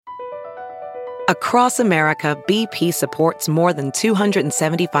Across America, BP supports more than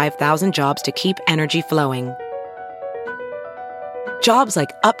 275,000 jobs to keep energy flowing. Jobs like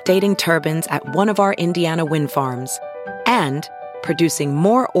updating turbines at one of our Indiana wind farms and producing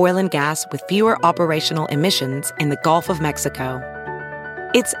more oil and gas with fewer operational emissions in the Gulf of Mexico.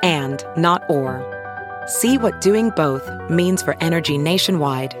 It's and, not or. See what doing both means for energy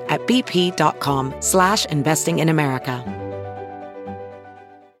nationwide at bp.com/investing in America.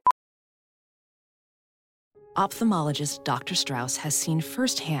 Ophthalmologist Dr. Strauss has seen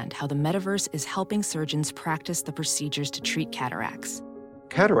firsthand how the metaverse is helping surgeons practice the procedures to treat cataracts.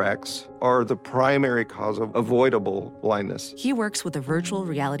 Cataracts are the primary cause of avoidable blindness. He works with a virtual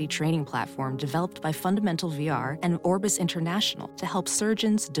reality training platform developed by Fundamental VR and Orbis International to help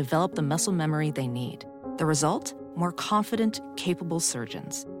surgeons develop the muscle memory they need. The result? More confident, capable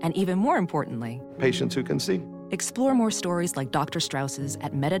surgeons. And even more importantly, Patients who can see. explore more stories like Dr. Strauss's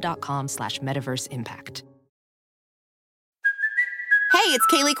at meta.com/metaverseimpact. Hey, it's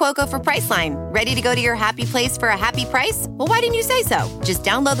Kaylee Cuoco for Priceline. Ready to go to your happy place for a happy price? Well, why didn't you say so? Just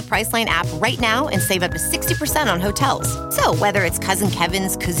download the Priceline app right now and save up to 60% on hotels. So whether it's Cousin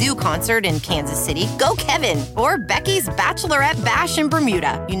Kevin's Kazoo Concert in Kansas City, go Kevin, or Becky's Bachelorette Bash in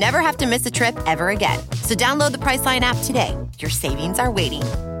Bermuda, you never have to miss a trip ever again. So download the Priceline app today. Your savings are waiting.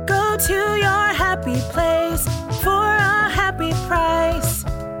 Go to your happy place for a happy price.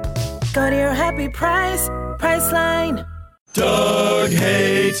 Go to your happy price, Priceline. Doug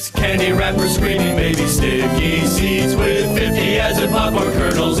hates candy wrappers, screaming baby sticky seeds with 50 acid popcorn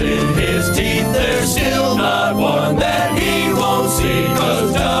kernels in his teeth. There's still not one that he won't see,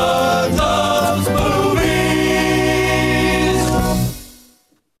 'cause Doug loves movies.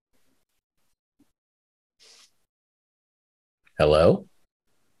 Hello?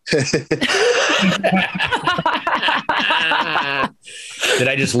 Did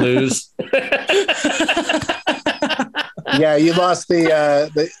I just lose? Yeah, you lost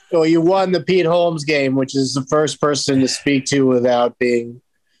you won the Pete Holmes game, which is the first person to speak to without being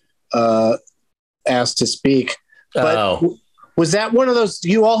asked to speak. But was that one of those?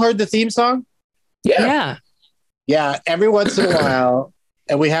 You all heard the theme song? Yeah. Yeah. Every once in a while,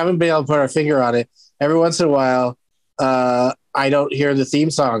 and we haven't been able to put our finger on it. Every once in a while, I don't hear the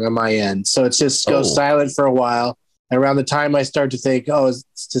theme song on my end, so it just goes silent for a while. And around the time I start to think,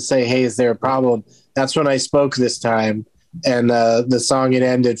 it's to say, hey, is there a problem? That's when I spoke this time. And the song had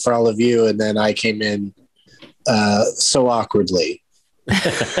ended for all of you, and then I came in so awkwardly.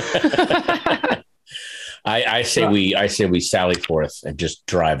 I say we sally forth and just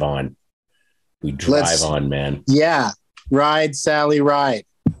drive on. We drive on, man. Yeah, ride, Sally, ride.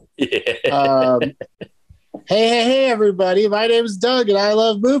 Hey, everybody! My name is Doug, and I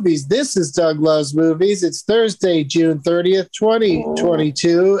love movies. This is Doug Loves Movies. It's Thursday, June 30th,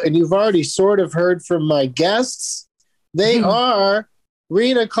 2022, and you've already sort of heard from my guests. They are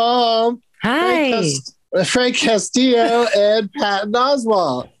Rena Calm, hi, Frank Castillo, and Patton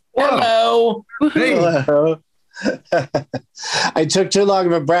Oswalt. Hello. Hello. I took too long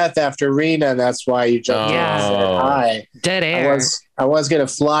of a breath after Rena, and that's why you jumped in and said hi. Dead air. I was going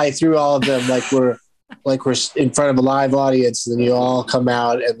to fly through all of them like we're in front of a live audience, and then you all come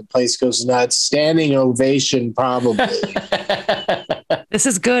out and the place goes nuts. Standing ovation, probably. This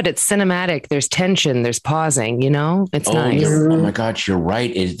is good. It's cinematic. There's tension. There's pausing. It's nice. Oh my gosh, you're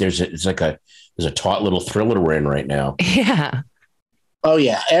right. There's a taut little thriller we're in right now. Yeah. Oh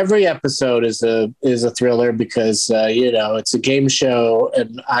yeah. Every episode is a thriller because it's a game show,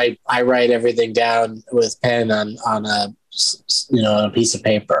 and I write everything down with pen on a piece of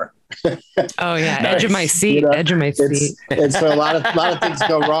paper. Oh yeah, edge of my seat. And so a lot of things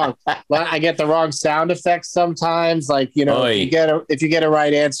go wrong. I get the wrong sound effects sometimes. Like if you get a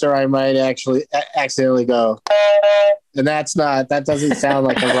right answer, I might actually accidentally go, and that doesn't sound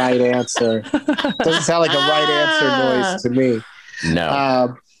like a right answer. It doesn't sound like a right answer noise to me.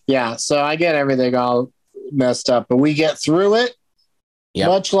 No. Yeah. So I get everything all messed up, but we get through it. Yep.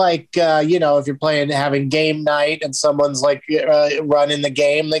 Much like, if you're having game night and someone's like running the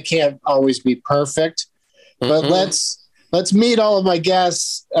game, they can't always be perfect. But let's meet all of my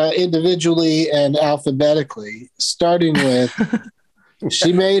guests individually and alphabetically, starting with,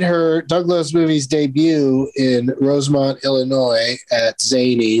 she made her Doug Loves Movies debut in Rosemont, Illinois at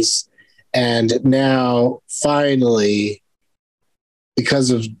Zanies. And now finally, because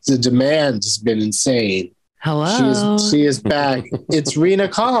of the demand has been insane, hello. She is back. It's Rena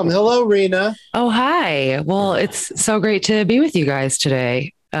Calm. Hello, Rena. Oh, hi. Well, it's so great to be with you guys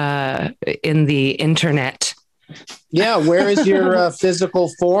today in the internet. Yeah. Where is your physical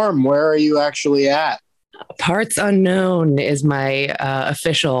form? Where are you actually at? Parts Unknown is my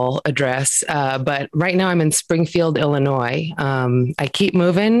official address, but right now I'm in Springfield, Illinois. I keep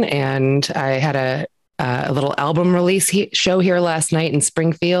moving, and I had a little album release show here last night in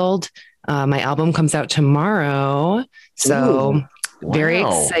Springfield. My album comes out tomorrow, so very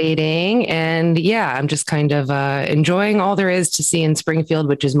exciting. And yeah, I'm just kind of enjoying all there is to see in Springfield,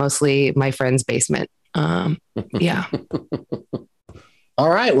 which is mostly my friend's basement. Yeah. All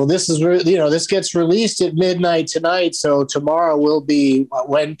right. Well, this is, this gets released at midnight tonight. So tomorrow will be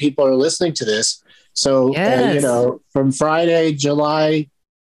when people are listening to this. So, from Friday, July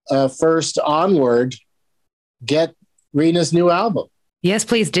 1st onward, get Rena's new album. Yes,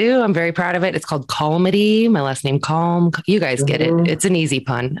 please do. I'm very proud of it. It's called Calmity. My last name, Calm. You guys get it. It's an easy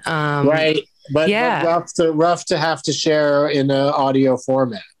pun. Right. But rough to have to share in an audio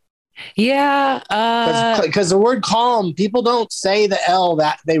format. Yeah. Because the word calm, people don't say the L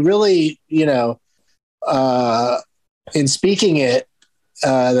that they really, in speaking it,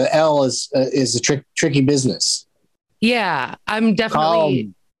 the L is a tricky business. Yeah. I'm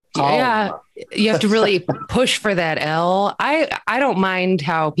definitely. Calm. Yeah. You have to really push for that L. I don't mind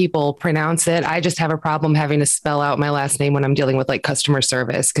how people pronounce it. I just have a problem having to spell out my last name when I'm dealing with like customer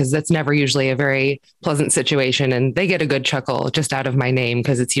service, because that's never usually a very pleasant situation. And they get a good chuckle just out of my name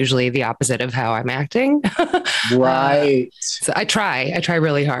because it's usually the opposite of how I'm acting. Right. So I try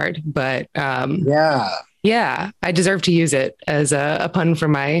really hard, but yeah, I deserve to use it as a pun for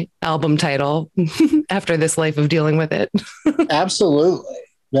my album title after this life of dealing with it. Absolutely.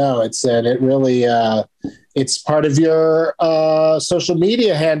 No, it really, it's part of your social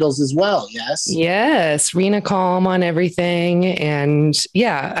media handles as well. Yes. Yes. Rena Calm on everything. And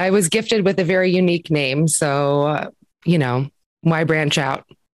yeah, I was gifted with a very unique name. So, why branch out?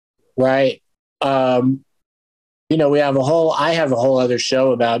 Right. I have a whole other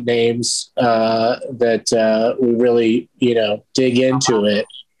show about names that we really, dig into it,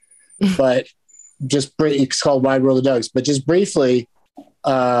 but it's called Wide World of Doug's, but just briefly,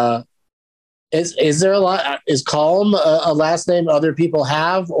 is there a lot? Is Calm a last name other people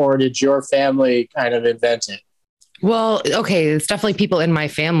have, or did your family kind of invent it? Well, okay, it's definitely people in my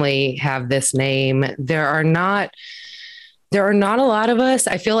family have this name. There are not a lot of us.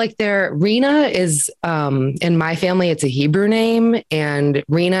 I feel like Rena is in my family, it's a Hebrew name, and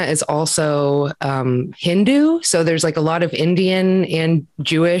Rena is also Hindu. So there's like a lot of Indian and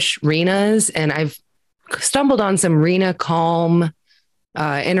Jewish Renas, and I've stumbled on some Rena Calm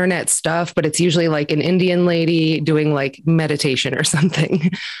internet stuff, but it's usually like an Indian lady doing like meditation or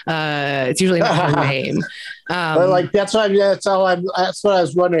something. It's usually not her name. But like that's what I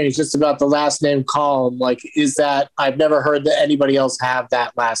was wondering. Is just about the last name Calm. Like, is that I've never heard that anybody else have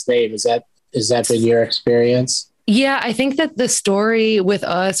that last name. Is that been your experience? Yeah, I think that the story with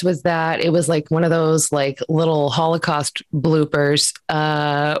us was that it was like one of those like little Holocaust bloopers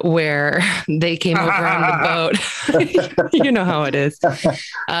where they came over on the boat. You know how it is.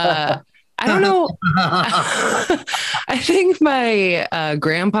 I don't know. I think my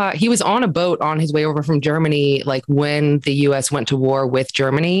grandpa, he was on a boat on his way over from Germany, like when the US went to war with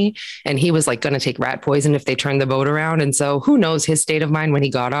Germany, and he was like going to take rat poison if they turned the boat around. And so who knows his state of mind when he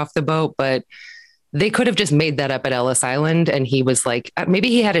got off the boat, but they could have just made that up at Ellis Island. And he was like, maybe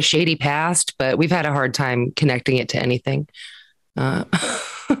he had a shady past, but we've had a hard time connecting it to anything. Yeah.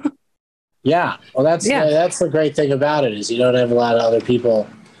 Well, that's the great thing about it is you don't have a lot of other people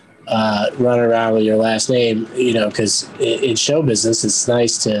running around with your last name, because in show business, it's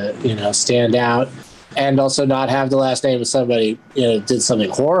nice to, stand out and also not have the last name of somebody, did something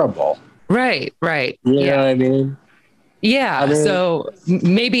horrible. Right. You know what I mean? Yeah. So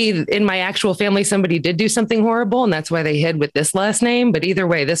maybe in my actual family, somebody did do something horrible and that's why they hid with this last name. But either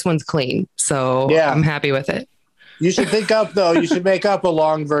way, this one's clean. So I'm happy with it. You should think up, though. You should make up a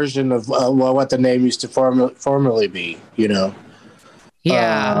long version of what the name used to formerly be,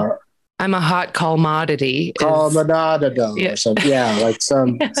 Yeah. I'm a hot commodity. Or something. Yeah. Like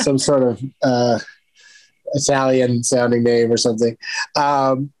some sort of Italian sounding name or something.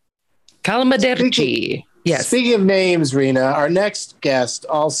 Calmaderci. Yes. Speaking of names, Rena, our next guest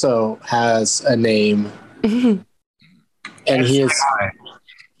also has a name. And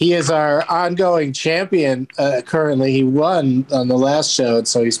he is our ongoing champion. Currently, he won on the last show, and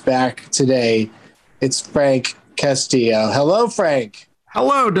so he's back today. It's Frank Castillo. Hello, Frank.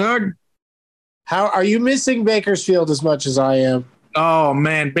 Hello, Doug. How are you missing Bakersfield as much as I am? Oh,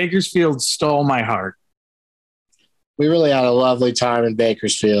 man, Bakersfield stole my heart. We really had a lovely time in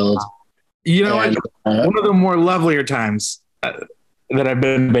Bakersfield. You know, one of the more lovelier times that I've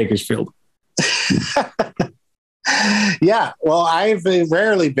been in Bakersfield. Yeah, well, I've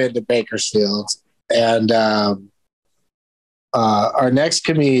rarely been to Bakersfield, And our next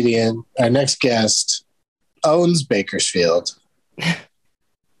comedian, our next guest, owns Bakersfield.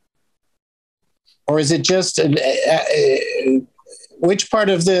 Or is it just which part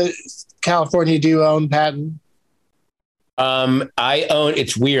of the California do you own, Patton?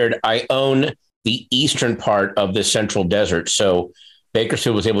 It's weird. I own the eastern part of the Central Desert. So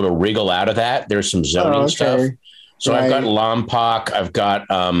Bakersfield was able to wriggle out of that. There's some zoning stuff. So I've got Lompoc. I've got,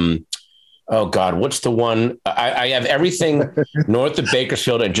 oh God, what's the one? I have everything north of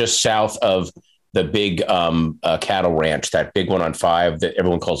Bakersfield and just south of the big cattle ranch, that big one on 5 that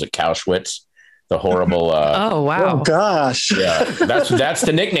everyone calls it Cowschwitz. The horrible. Oh, wow. Oh, gosh. Yeah, that's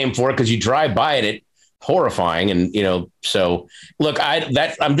the nickname for it because you drive by it, horrifying. And, so look,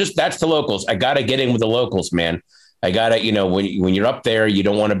 that's the locals. I got to get in with the locals, man. I got to, when you're up there, you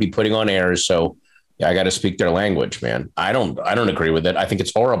don't want to be putting on airs. So I got to speak their language, man. I don't agree with it. I think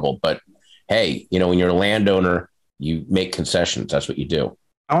it's horrible. But hey, when you're a landowner, you make concessions. That's what you do.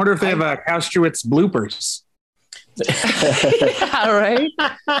 I wonder if they have Cowschwitz bloopers. Yeah, right.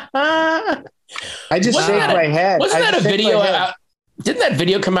 I just shake my head. Wasn't that a video? Didn't that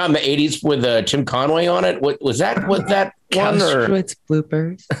video come out in the 80s with Tim Conway on it? What was that? Was that one? Cowschwitz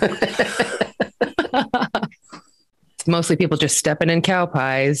bloopers. It's mostly people just stepping in cow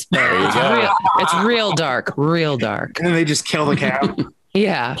pies, but it's real dark. And then they just kill the cow.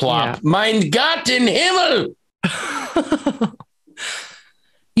 Yeah. Plop. Yeah. Mein Gott in Himmel.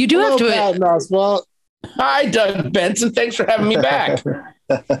 You do have to. Well, hi, Doug Benson. Thanks for having me back.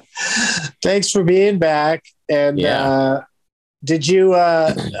 Thanks for being back. And did you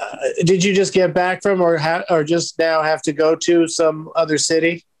just get back from or just now have to go to some other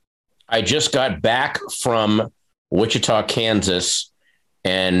city? I just got back from Wichita, Kansas,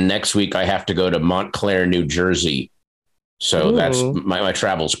 and next week I have to go to Montclair, New Jersey. So that's my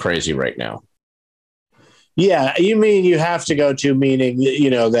travel's crazy right now. Yeah, you mean you have to go to, meaning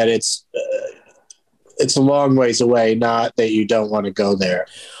that it's a long ways away, not that you don't want to go there.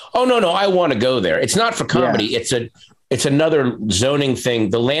 Oh no, I want to go there. It's not for comedy. Yeah. It's another zoning thing.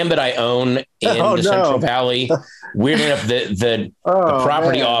 The land that I own in Central Valley, weirdly enough, the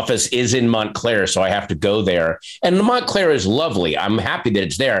property office is in Montclair, so I have to go there. And Montclair is lovely. I'm happy that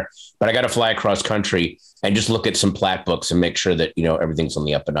it's there, but I got to fly across country and just look at some plat books and make sure that everything's on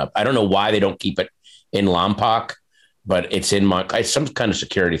the up and up. I don't know why they don't keep it in Lompoc, but it's in Montclair. It's some kind of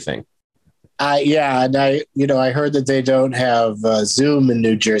security thing. And I heard that they don't have Zoom in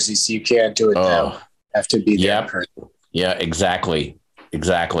New Jersey, so you can't do it now. You have to be there. Yep. Yeah, exactly.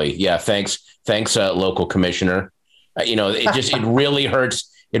 Yeah. Thanks, local commissioner. It really hurts.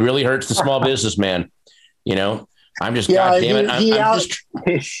 It really hurts the small businessman. I'm just, God damn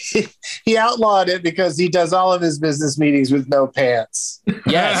it. He outlawed it because he does all of his business meetings with no pants.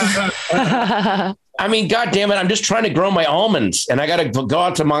 Yes. I mean, God damn it. I'm just trying to grow my almonds and I got to go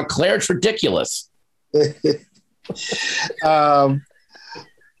out to Montclair. It's ridiculous.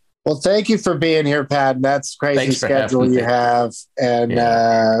 Well, thank you for being here, Pat. That's crazy schedule you have. And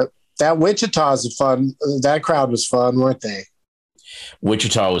that Wichita's fun. That crowd was fun, weren't they?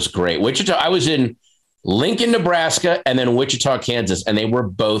 Wichita was great. I was in Lincoln, Nebraska, and then Wichita, Kansas, and they were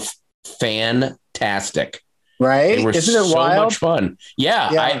both fantastic. Right? They were so much fun. Yeah.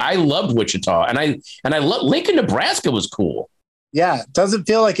 I loved Wichita, and I love Lincoln, Nebraska was cool. Yeah, it doesn't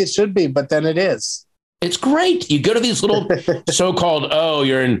feel like it should be, but then it is. It's great. You go to these little so-called,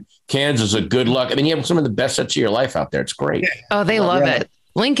 you're in Kansas, a good luck. I mean, you have some of the best sets of your life out there. It's great. Oh, they love it.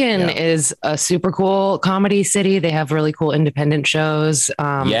 Lincoln is a super cool comedy city. They have really cool independent shows.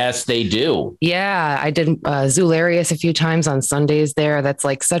 Yes, they do. Yeah, I did Zoolarius a few times on Sundays there. That's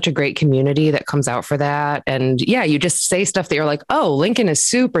like such a great community that comes out for that. And yeah, you just say stuff that you're like, oh, Lincoln is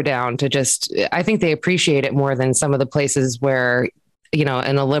super down to just, I think they appreciate it more than some of the places where, in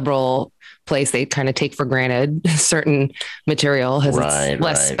a liberal place, they kind of take for granted certain material because it's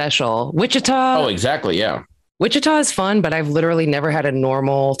less special. Wichita. Oh, exactly. Yeah. Wichita is fun, but I've literally never had a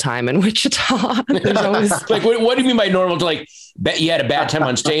normal time in Wichita. There's always like, what do you mean by normal? Like, you had a bad time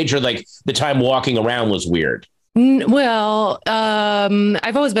on stage, or like the time walking around was weird? Well,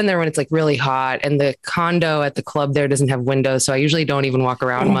 I've always been there when it's like really hot, and the condo at the club there doesn't have windows, so I usually don't even walk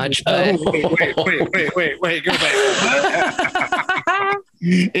around much. But wait, go back.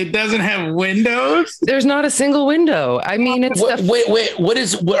 It doesn't have windows? There's not a single window. I mean, it's wait, what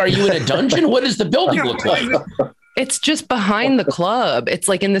are you in a dungeon? What does the building look like? It's just behind the club. It's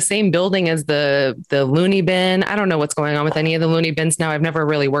like in the same building as the Looney Bin. I don't know what's going on with any of the Looney Bins now. I've never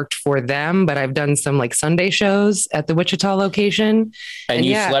really worked for them, but I've done some like Sunday shows at the Wichita location. And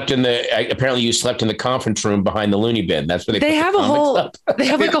you slept in apparently you slept in the conference room behind the Looney Bin. That's where they have they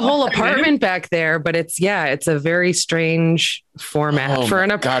have like a whole apartment back there, but it's a very strange format for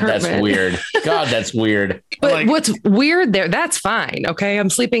an apartment. God, that's weird. God, that's weird. But what's weird there, that's fine. Okay. I'm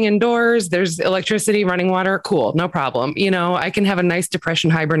sleeping indoors. There's electricity, running water. Cool. No problem. You know, I can have a nice depression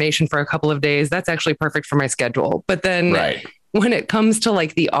hibernation for a couple of days. That's actually perfect for my schedule. But then when it comes to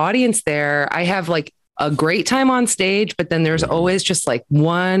like the audience there, I have like a great time on stage, but then there's always just like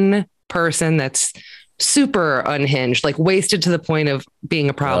one person that's super unhinged, like wasted to the point of being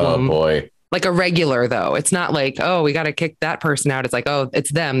a problem. Oh boy. Like a regular though. It's not like, oh, we got to kick that person out. It's like, oh,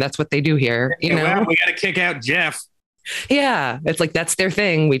 it's them. That's what they do here. You know, well, we got to kick out Jeff. Yeah. It's like, that's their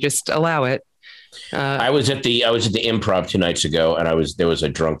thing. We just allow it. I was at the Improv 2 nights ago, and there was a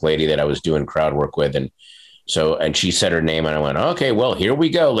drunk lady that I was doing crowd work with. And she said her name, and I went, okay, well, here we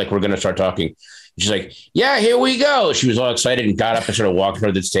go. Like, we're going to start talking. She's like, yeah, here we go. She was all excited and got up and started walking her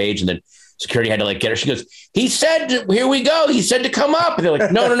to the stage. And then security had to like get her. She goes, he said, here we go. He said to come up. And they're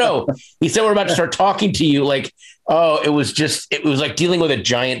like, no. He said, we're about to start talking to you. Like, oh, it was like dealing with a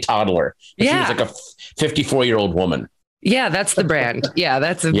giant toddler. Yeah. She was like a 54-year-old woman. Yeah, that's the brand. Yeah,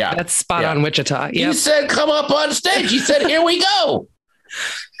 that's spot on Wichita. Yep. He said, come up on stage. He said, here we go.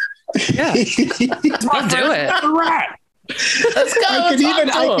 Yeah. I'll do it. Right. Let's go.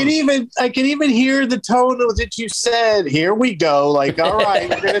 I can even hear the tone of that you said. Here we go. Like, all right,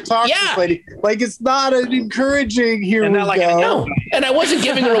 we're going to talk to this lady. Like, it's not an encouraging. Here we go. No, and I wasn't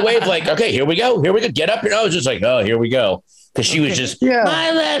giving her a wave like, okay, here we go. Get up here. I was just like, oh, here we go. Because she was just,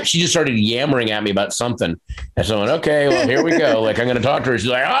 she just started yammering at me about something. And so I went, okay, well, here we go. Like, I'm going to talk to her. She's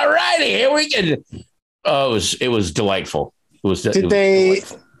like, all righty, here we go. Oh, it was delightful.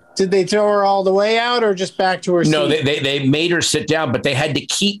 Did they throw her all the way out or just back to her seat? No, they made her sit down, but they had to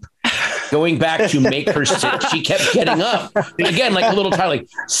keep going back to make her sit. She kept getting up. Again, like a little child, like,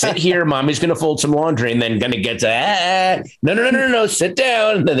 sit here, mommy's going to fold some laundry, and then going to get to, no, sit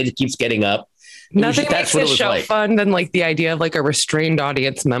down. And then it keeps getting up. Nothing makes this show fun than like the idea of like a restrained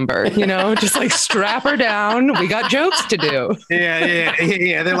audience member, you know, just like strap her down. We got jokes to do. Yeah.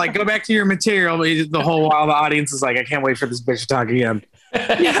 They're like, go back to your material. But the whole while the audience is like, I can't wait for this bitch to talk again.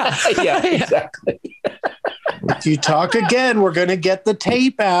 Yeah, exactly. If you talk again, we're going to get the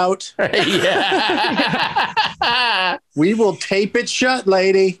tape out. Yeah. We will tape it shut,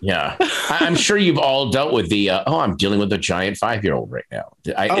 lady. Yeah. I'm sure you've all dealt with the, I'm dealing with a giant 5-year-old right now.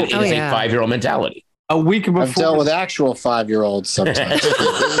 It is a 5-year-old mentality. A week before. I've dealt with actual 5-year-olds sometimes.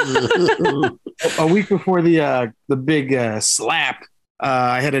 A week before the big slap,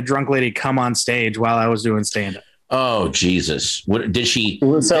 I had a drunk lady come on stage while I was doing stand-up. Oh, Jesus. What did she?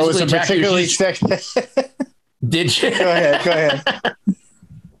 So it was a particularly Did she? Go ahead.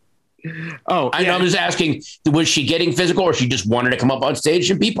 Oh, I'm just asking, was she getting physical or she just wanted to come up on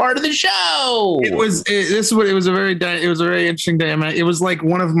stage and be part of the show? It was a very interesting day. It was like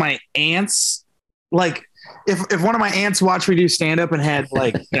one of my aunts, like if one of my aunts watched me do stand up and had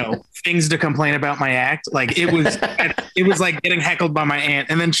like, things to complain about my act, like it was like getting heckled by my aunt.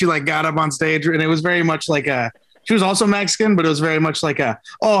 And then she like got up on stage and it was very much like she was also Mexican, but it was very much like oh,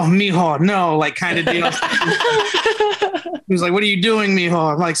 mijo, no, like kind of deal. He was like, what are you doing,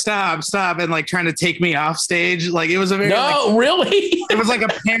 mijo? I'm like, stop. And like trying to take me off stage. Like it was a very, really? It was like a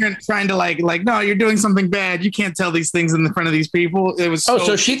parent trying to like, no, you're doing something bad. You can't tell these things in front of these people. It was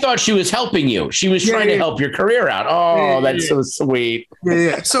so she thought she was helping you. She was trying to help your career out. Oh, that's so sweet.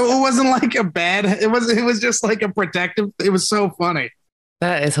 Yeah. So it wasn't like it was just like a protective. It was so funny.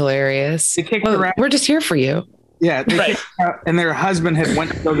 That is hilarious. They kicked her out. We're just here for you. Yeah, they kicked her out, and their husband had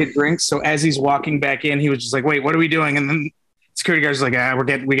went to go get drinks. So as he's walking back in, he was just like, "Wait, what are we doing?" And then security guard's like,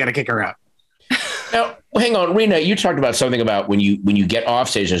 we got to kick her out. Now, hang on, Rena. You talked about something about when you get off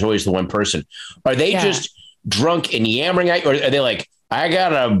stage, there's always the one person. Are they just drunk and yammering at you, or are they like, I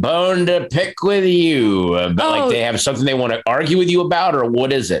got a bone to pick with you? Like they have something they want to argue with you about, or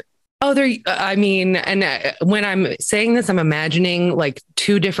what is it? Oh, when I'm saying this, I'm imagining like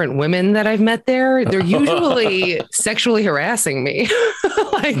 2 different women that I've met there. They're usually sexually harassing me.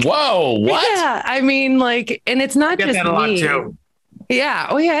 Like, whoa, what? Yeah, I mean, like, and it's not just me. Too. Yeah.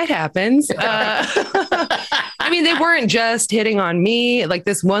 Oh, yeah, it happens. I mean, they weren't just hitting on me. Like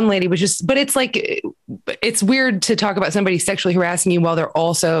this one lady was just, but it's like, it's weird to talk about somebody sexually harassing you while they're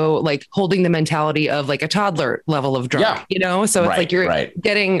also like holding the mentality of like a toddler level of drunk, you know? So it's like you're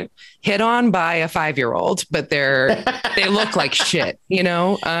getting hit on by a 5-year-old, but they look like shit, you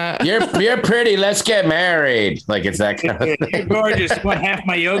know? You're pretty. Let's get married. Like it's that kind of thing. You're gorgeous. Want half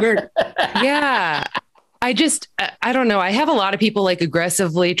my yogurt? Yeah. I don't know. I have a lot of people like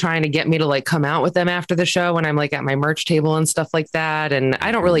aggressively trying to get me to like come out with them after the show when I'm like at my merch table and stuff like that. And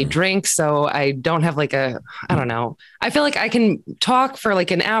I don't really drink. So I don't have like I don't know. I feel like I can talk for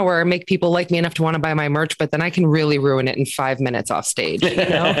like an hour, make people like me enough to want to buy my merch, but then I can really ruin it in 5 minutes off stage. You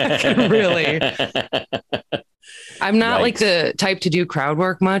know? I can really. I'm not like the type to do crowd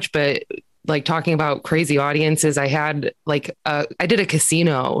work much, but like talking about crazy audiences, I had like I did a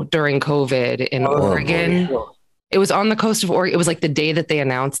casino during COVID in Oregon. It was on the coast of Oregon. It was like the day that they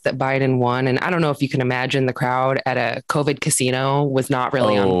announced that Biden won. And I don't know if you can imagine the crowd at a COVID casino was not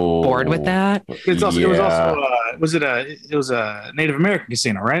really on board with that. It was a Native American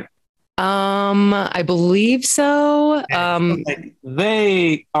casino, right? I believe so. Like,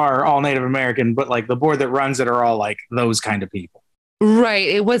 they are all Native American, but like the board that runs it are all like those kind of people.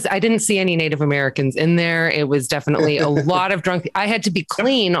 Right. I didn't see any Native Americans in there. It was definitely a lot of drunk. I had to be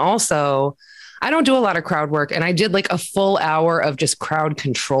clean also. I don't do a lot of crowd work, and I did like a full hour of just crowd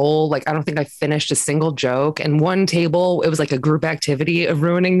control. Like, I don't think I finished a single joke. And one table, it was like a group activity of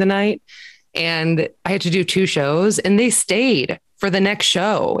ruining the night. And I had to do 2 shows, and they stayed for the next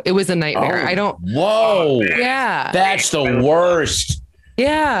show. It was a nightmare. Whoa. Yeah. That's the worst.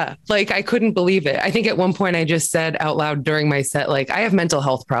 Yeah. Like I couldn't believe it. I think at one point I just said out loud during my set, like, I have mental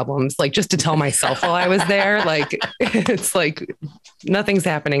health problems, like just to tell myself while I was there. Like, it's like nothing's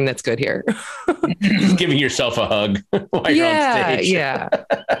happening that's good here. Just giving yourself a hug while you're on stage. Yeah.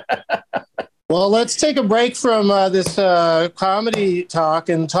 Well, let's take a break from this comedy talk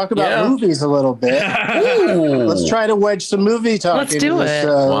and talk about movies a little bit. Let's try to wedge some movie talk. Let's do it.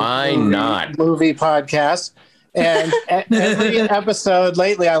 Why not? Movie podcast. And every episode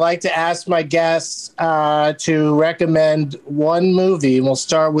lately, I like to ask my guests to recommend one movie. And we'll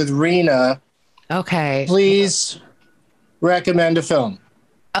start with Rena. Okay. Please recommend a film.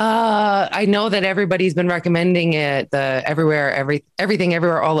 I know that everybody's been recommending it. The Everything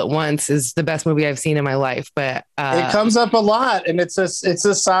Everywhere All at Once is the best movie I've seen in my life. But it comes up a lot, and it's a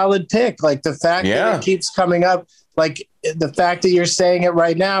solid pick. Like the fact that it keeps coming up, like the fact that you're saying it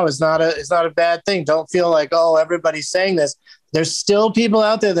right now is not a bad thing. Don't feel like, oh, everybody's saying this. There's still people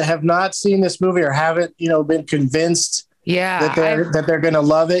out there that have not seen this movie or haven't, been convinced that they're going to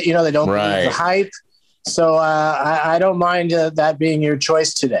love it. They don't believe the hype. So I don't mind that being your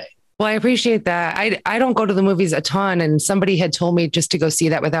choice today. Well, I appreciate that. I don't go to the movies a ton, and somebody had told me just to go see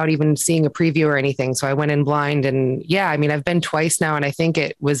that without even seeing a preview or anything. So I went in blind, and I've been twice now, and I think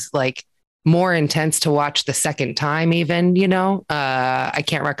it was like more intense to watch the second time even, I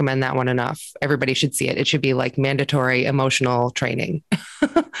can't recommend that one enough. Everybody should see it. It should be like mandatory emotional training.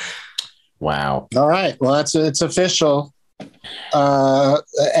 Wow. All right. Well, it's official.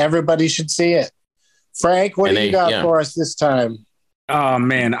 Everybody should see it. Frank, what do you got for us this time? Oh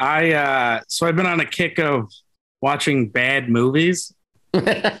man. So I've been on a kick of watching bad movies.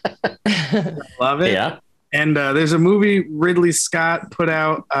 Love it. Yeah. And there's a movie Ridley Scott put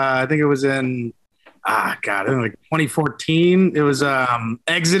out. I think it was in, like 2014. It was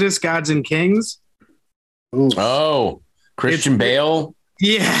Exodus: Gods and Kings. Ooh. Oh, Christian Bale.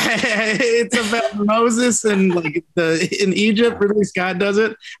 Yeah, it's about Moses and like in Egypt. Ridley Scott does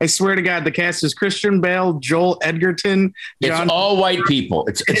it. I swear to God, the cast is Christian Bale, Joel Edgerton. It's all white people.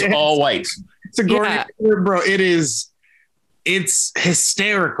 It's all white. It's a gorgeous, bro. It's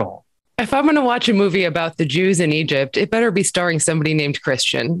hysterical. If I'm going to watch a movie about the Jews in Egypt, it better be starring somebody named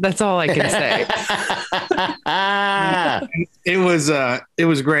Christian. That's all I can say. It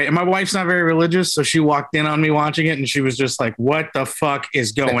was great. And my wife's not very religious, so she walked in on me watching it and she was just like, what the fuck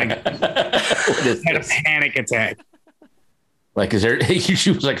is going on? Had a panic attack. Like,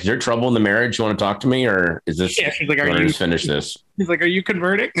 she was like, is there trouble in the marriage? You want to talk to me? Or is this, she's like, are you just finish this? He's like, are you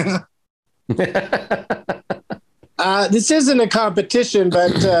converting? This isn't a competition,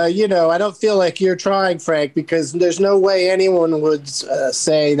 but, I don't feel like you're trying, Frank, because there's no way anyone would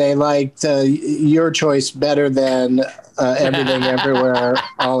say they liked your choice better than Everything Everywhere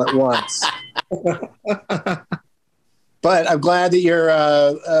All at Once. But I'm glad that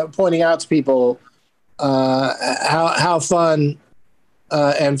you're pointing out to people how fun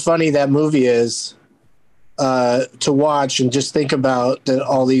and funny that movie is to watch, and just think about that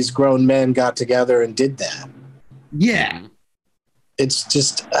all these grown men got together and did that. Yeah. it's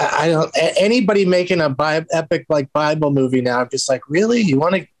just, I don't, anybody making a epic like Bible movie now, I'm just like, really? You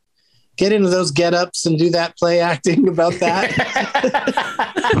want to get into those get-ups and do that play acting about that?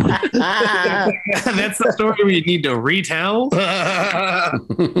 That's the story we need to retell.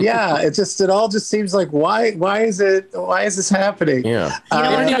 Yeah, it all just seems like, why is this happening? Yeah,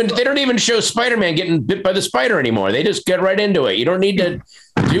 they don't even show Spider-Man getting bit by the spider anymore. They just get right into it. You don't need to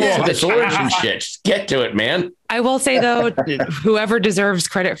do all this origin shit. Just get to it, man. I will say, though, whoever deserves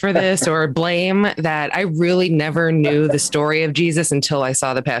credit for this or blame, that I really never knew the story of Jesus until I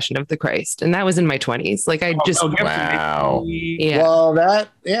saw The Passion of the Christ. And that was in my 20s. Like, I just, wow. Yeah. Well,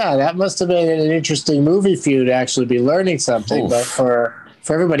 that must have been an interesting movie for you to actually be learning something. Oof. But for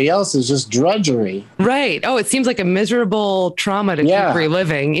everybody else, it's just drudgery. Right. Oh, it seems like a miserable trauma to keep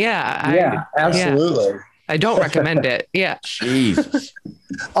reliving. Yeah. Yeah, absolutely. Yeah. I don't recommend it. Yeah. Jesus.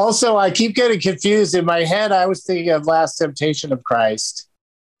 Also, I keep getting confused. In my head, I was thinking of Last Temptation of Christ,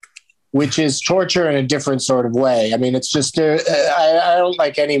 which is torture in a different sort of way. I mean, it's just I don't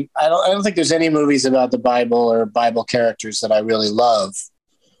like any. I don't think there's any movies about the Bible or Bible characters that I really love,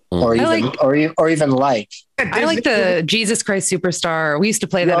 or even like. I like the Jesus Christ Superstar. We used to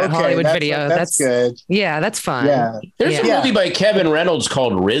play that at Hollywood Video. That's good. Yeah, that's fun. Yeah. There's a movie by Kevin Reynolds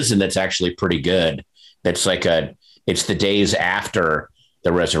called Risen that's actually pretty good. That's like it's the days after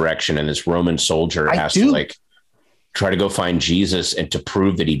the resurrection, and this Roman soldier has to like try to go find Jesus and to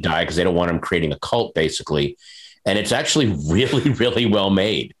prove that he died because they don't want him creating a cult, basically. And it's actually really, really well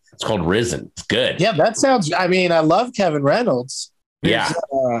made. It's called Risen. It's good. Yeah, that sounds. I mean, I love Kevin Reynolds. There's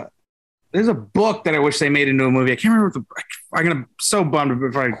a book that I wish they made into a movie. I can't remember I'm so bummed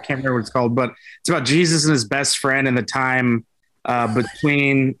if I can't remember what it's called, but it's about Jesus and his best friend and the time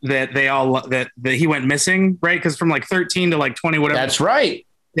between that he went missing, right? Because from like 13 to like 20, whatever. That's right.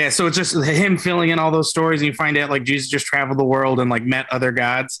 Yeah, so it's just him filling in all those stories, and you find out like Jesus just traveled the world and like met other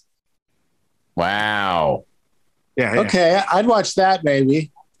gods. Wow. Yeah. Okay, I'd watch that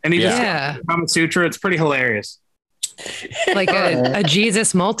maybe. And he just Kama Sutra. It's pretty hilarious. Like a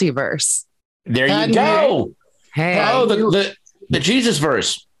Jesus multiverse. There you go. Hey. Oh, the Jesus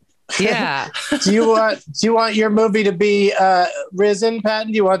verse. Yeah. Do you want your movie to be Risen,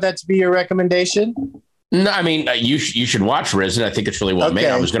 Patton? Do you want that to be your recommendation? No, I mean you should watch Risen. I think it's really well made.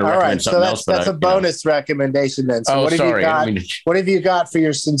 I was going to recommend something else, but that's a bonus recommendation then. So what have you got for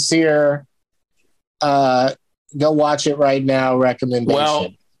your sincere? Go watch it right now recommendation. Well,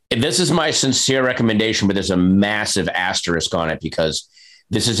 this is my sincere recommendation, but there's a massive asterisk on it because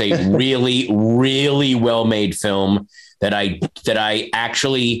this is a really, really well made film that I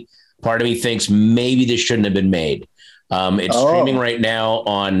actually, part of me thinks maybe this shouldn't have been made. It's streaming right now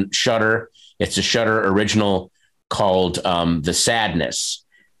on Shudder. It's a Shudder original called The Sadness.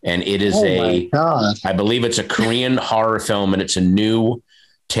 And it is I believe it's a Korean horror film, and it's a new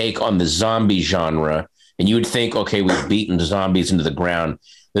take on the zombie genre. And you would think, okay, we've beaten the zombies into the ground.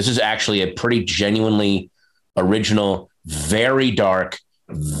 This is actually a pretty genuinely original, very dark,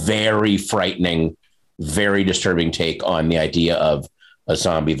 very frightening, very disturbing take on the idea of a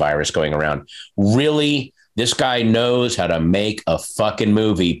zombie virus going around. Really, this guy knows how to make a fucking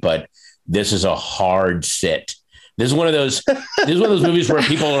movie, but this is a hard sit. This is one of those movies where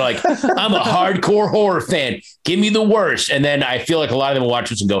people are like, I'm a hardcore horror fan. Give me the worst. And then I feel like a lot of them will watch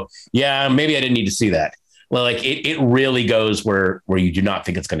this and go, yeah, maybe I didn't need to see that. Well, like it really goes where you do not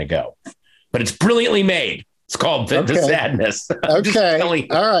think it's going to go, but it's brilliantly made. It's called The Sadness. Okay.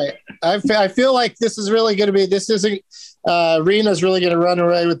 All right. I feel like this is really going to be, Rena's really going to run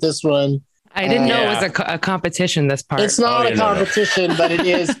away with this one. I didn't know it was a competition, this part. It's not a competition, but it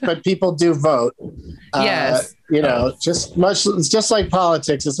is, but people do vote. Yes. It's just like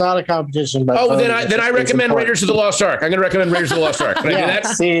politics. It's not a competition. But then I recommend Raiders of the Lost Ark. I'm going to recommend Raiders of the Lost Ark. Can I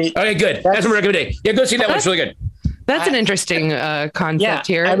do that? Okay, good. That's my recommendation. Yeah, go see that one. It's really good. That's an interesting concept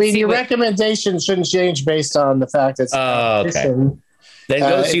here. I mean, your recommendation shouldn't change based on the fact it's okay. Then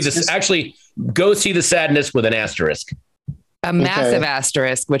go see this. Actually, go see The Sadness with an asterisk. A massive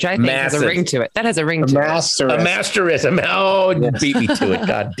asterisk, which I think has a ring to it. That has a ring to it. A asterisk. You beat me to it.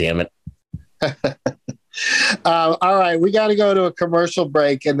 God damn it. All right, we got to go to a commercial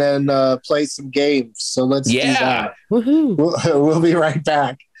break and then play some games. So let's do that. Woohoo. We'll be right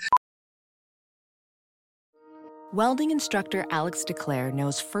back. Welding instructor Alex DeClaire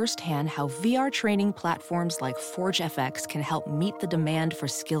knows firsthand how VR training platforms like ForgeFX can help meet the demand for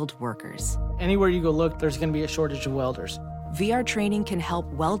skilled workers. Anywhere you go look, there's going to be a shortage of welders. VR training can help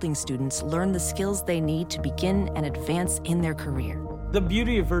welding students learn the skills they need to begin and advance in their career. The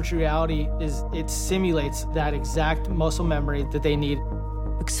beauty of virtual reality is it simulates that exact muscle memory that they need.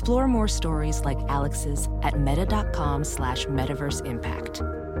 Explore more stories like Alex's at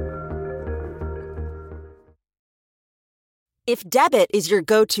meta.com/metaverseimpact. If debit is your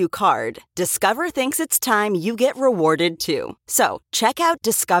go-to card, Discover thinks it's time you get rewarded too. So, check out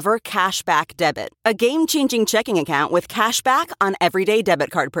Discover Cashback Debit, a game-changing checking account with cashback on everyday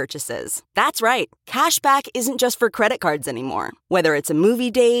debit card purchases. That's right, cashback isn't just for credit cards anymore. Whether it's a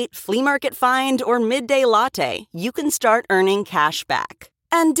movie date, flea market find, or midday latte, you can start earning cash back.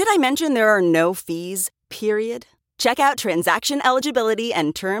 And did I mention there are no fees, period? Check out transaction eligibility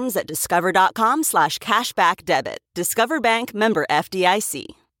and terms at discover.com/cashbackdebit. Discover Bank, member FDIC.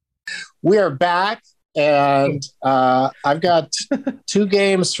 We are back, and I've got 2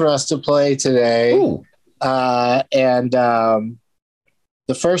 games for us to play today. The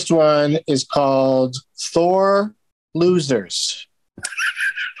first one is called Thor Losers.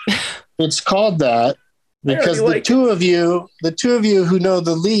 It's called that because the two of you who know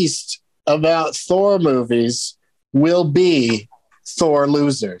the least about Thor movies will be Thor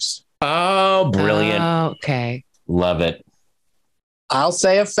losers. Oh, brilliant. Okay. Love it. I'll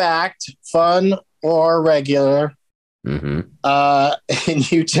say a fact, fun or regular. Mm-hmm.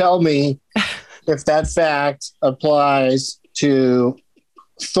 And you tell me if that fact applies to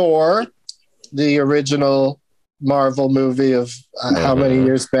Thor, the original Marvel movie of how many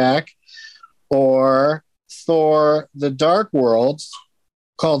years back, or Thor, the Dark World,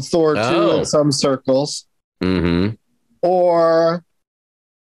 called Thor 2 in some circles. Mm-hmm. Or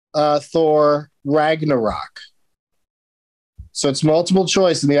Thor Ragnarok. So it's multiple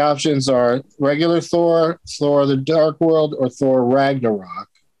choice, and the options are regular Thor, Thor the Dark World, or Thor Ragnarok.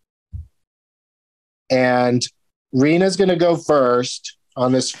 And Rena's going to go first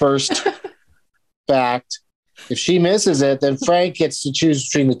on this first fact. If she misses it, then Frank gets to choose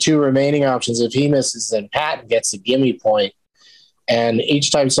between the 2 remaining options. If he misses, then Patton gets a gimme point. And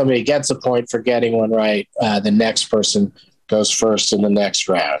each time somebody gets a point for getting one right, the next person goes first in the next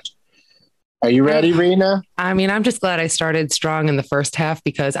round. Are you ready, Rena? I mean, I'm just glad I started strong in the first half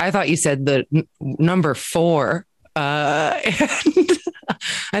because I thought you said the number 4. And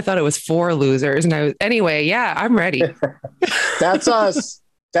I thought it was 4 losers. And anyway, yeah, I'm ready. That's us.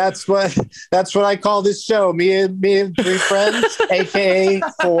 That's what I call this show. Me and 3 friends, aka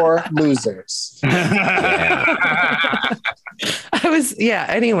 4 losers.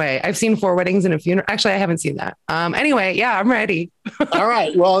 Anyway, I've seen 4 weddings and a funeral. Actually, I haven't seen that. Anyway, yeah, I'm ready. All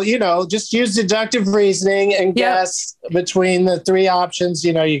right. Well, just use deductive reasoning and guess between the 3 options.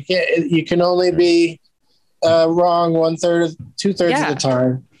 You can only be wrong 2/3 of the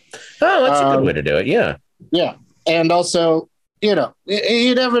time. Oh, that's a good way to do it. Yeah. Yeah. And also, you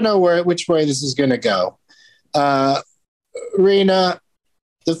never know which way this is going to go. Rena,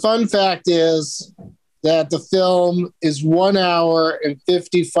 the fun fact is that the film is 1 hour and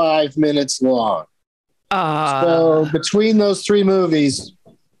 55 minutes long. So between those 3 movies,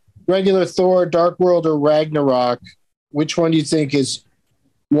 regular Thor, Dark World, or Ragnarok, which one do you think is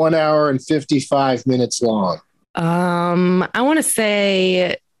 1 hour and 55 minutes long? I want to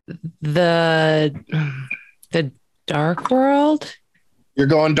say the Dark World. You're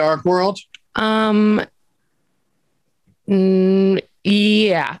going Dark World?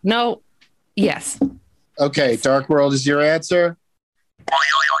 Yeah. No. Yes. Okay. Dark World is your answer?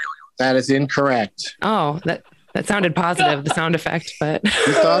 That is incorrect. Oh, that sounded positive, the sound effect, but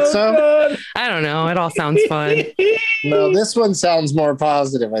you thought so? I don't know. It all sounds fun. No, this one sounds more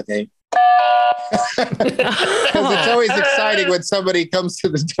positive, I think. Because it's always exciting when somebody comes to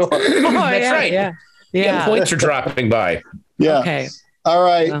the door. That's right. Yeah. Points are dropping by. Yeah. Okay. All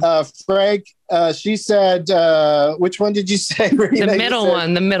right. Frank, she said, which one did you say? The middle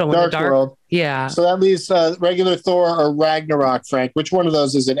one. The Dark World. Yeah. So that leaves regular Thor or Ragnarok, Frank. Which one of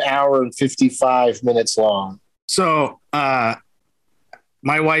those is 1 hour and 55 minutes long? So my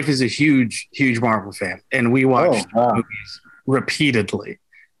wife is a huge Marvel fan, and we watch movies repeatedly.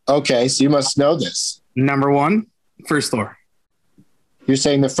 Okay, so you must know this. Number 1, first Thor. You're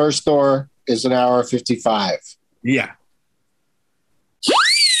saying the first Thor is 1 hour 55. Yeah.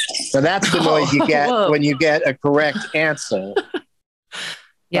 So that's the noise you get when you get a correct answer.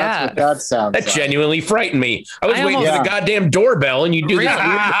 Yeah. That's what that sounds like. That genuinely frightened me. I was waiting for the goddamn doorbell and you do this.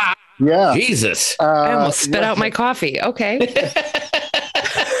 Yeah. Jesus. I almost spit out my coffee. Okay.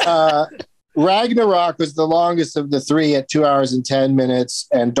 Ragnarok was the longest of the 3 at 2 hours and 10 minutes,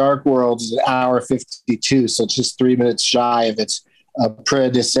 and Dark World is 1 hour 52. So it's just 3 minutes shy of its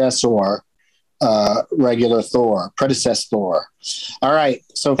predecessor, regular Thor, predecessor Thor. All right.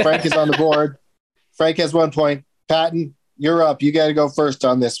 So Frank is on the board. Frank has 1 point. Patton, you're up. You got to go first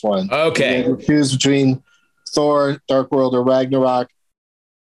on this one. Okay. You choose between Thor, Dark World, or Ragnarok.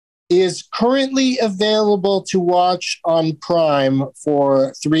 is currently available to watch on Prime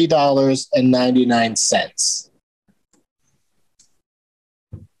for $3.99.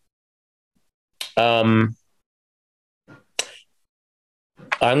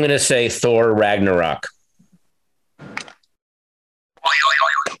 I'm going to say Thor Ragnarok.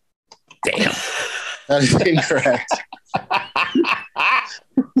 Damn. That is incorrect.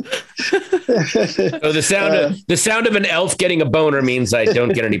 So the sound of an elf getting a boner means I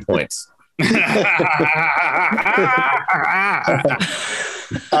don't get any points.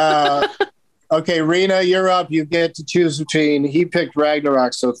 Okay, Rena, you're up. You get to choose between. He picked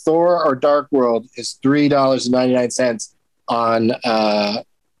Ragnarok, so Thor or Dark World is $3.99 on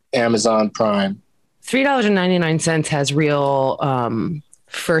Amazon Prime. $3.99 has real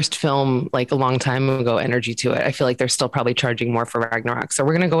first film, like a long time ago, energy to it. I feel like they're still probably charging more for Ragnarok. So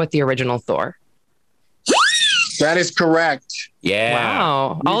we're going to go with the original Thor. That is correct. Yeah.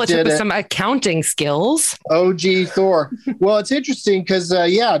 Wow. All it took was some accounting skills. OG Thor. Well, it's interesting because,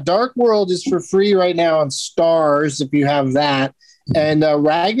 Dark World is for free right now on Stars if you have that. And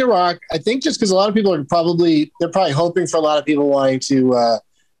Ragnarok, I think just because a lot of people they're probably hoping for a lot of people wanting to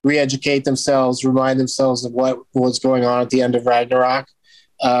re-educate themselves, remind themselves of what was going on at the end of Ragnarok.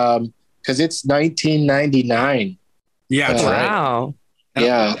 Because it's 1999. Yeah, that's right. Wow.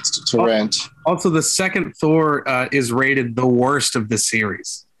 Yeah, to rent. Also, the second Thor is rated the worst of the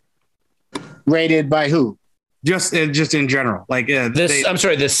series. Rated by who? Just in general. Like I'm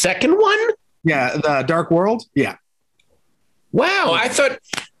sorry, the second one? Yeah, the Dark World. Yeah. Wow, I thought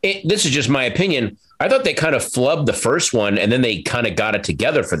this is just my opinion. I thought they kind of flubbed the first one and then they kind of got it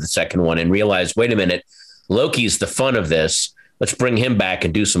together for the second one and realized, wait a minute, Loki's the fun of this. Let's bring him back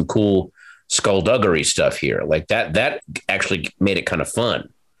and do some cool skullduggery stuff here. Like that actually made it kind of fun.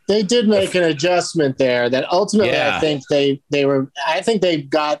 They did make an adjustment there that ultimately I think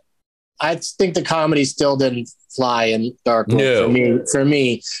the comedy still didn't fly in Dark World for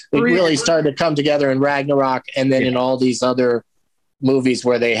me. It really started to come together in Ragnarok and then in all these other movies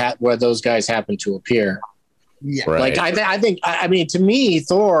where those guys happen to appear. Yeah. Right. Like I think to me,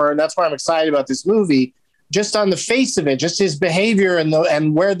 Thor, and that's why I'm excited about this movie, just on the face of it, just his behavior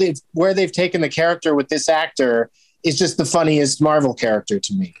and where they've taken the character with this actor is just the funniest Marvel character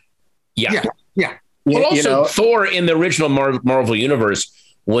to me. Yeah. But also, Thor in the original Marvel universe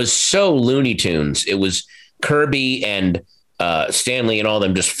was so Looney Tunes. It was Kirby and Stanley and all of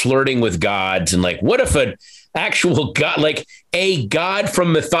them just flirting with gods. And like, what if an actual god, like a god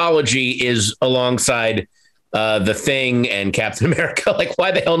from mythology is alongside the Thing and Captain America? Like,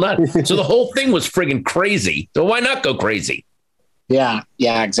 why the hell not? So the whole thing was friggin' crazy. So why not go crazy? Yeah,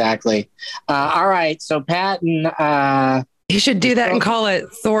 exactly. All right. So Patton, you should do that and call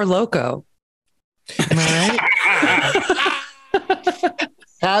it Thor Loco. Am I right?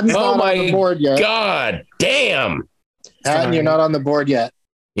 Patton's not on the board yet. God damn. Patton, you're not on the board yet.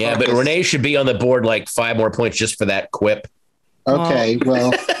 Yeah, but Renee should be on the board like 5 more points just for that quip. Okay,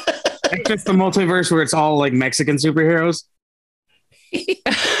 well. It's just the multiverse where it's all like Mexican superheroes.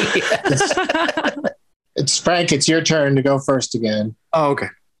 It's Frank. It's your turn to go first again. Oh, okay.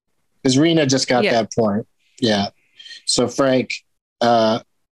 Because Rena just got that point. Yeah. So Frank,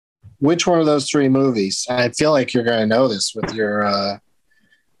 which one of those 3 movies? I feel like you're going to know this with your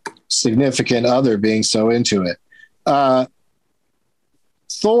significant other being so into it.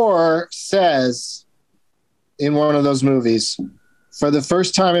 Thor says in one of those movies, for the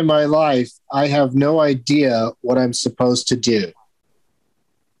first time in my life, I have no idea what I'm supposed to do.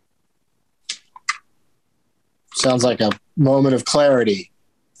 Sounds like a moment of clarity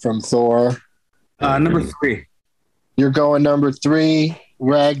from Thor. Number 3. You're going number 3,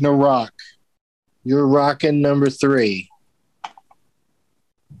 Ragnarok. You're rocking number 3.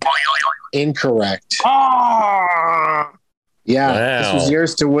 Incorrect. Yeah, This was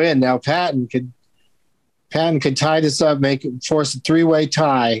yours to win. Now Patton could tie this up, force a 3-way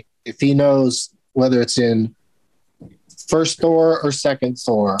tie if he knows whether it's in first Thor or second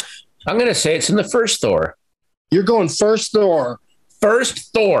Thor. I'm going to say it's in the first Thor. You're going first Thor.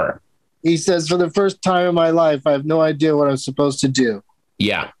 First Thor. He says, for the first time in my life, I have no idea what I'm supposed to do.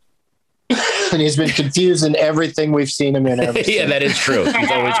 Yeah. And he's been confused in everything we've seen him in. Yeah, that is true.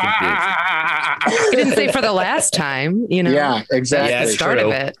 He's always confused. He didn't say for the last time, Yeah, exactly. That's the start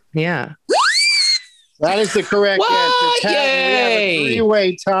of it. Yeah. That is the correct answer. We have a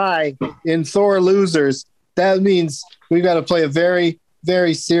 3-way tie in Thor losers. That means we've got to play a very,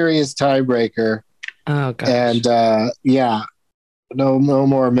 very serious tiebreaker. Oh, gosh. And no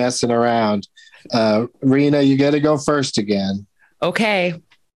more messing around. Rena, you got to go first again. Okay.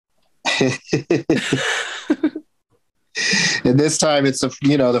 And this time it's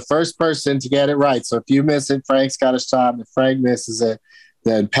the first person to get it right. So if you miss it, Frank's got a shot. And if Frank misses it,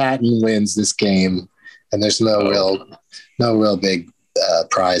 then Patton wins this game. And there's no real big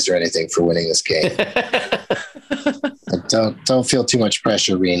prize or anything for winning this game. Don't feel too much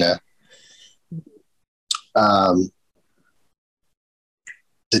pressure, Rena.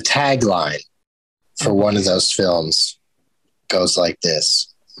 The tagline for one of those films goes like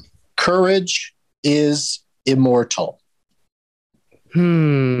this: "Courage is immortal."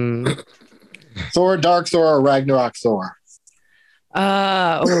 Thor, Dark Thor, or Ragnarok Thor?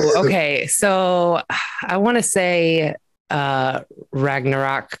 Okay. So I want to say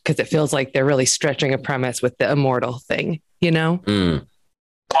Ragnarok, because it feels like they're really stretching a premise with the immortal thing, you know?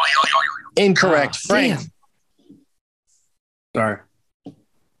 Incorrect. Frank. Damn. Sorry.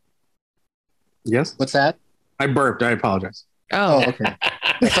 Yes? What's that? I burped. I apologize. Oh, okay.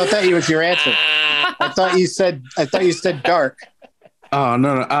 I thought that was your answer. I thought you said dark. Oh,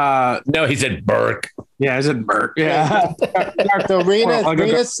 no. No, he said Burke. Yeah, I said Burke. Yeah. So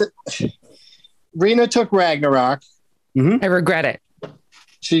Rena took Ragnarok. I regret it.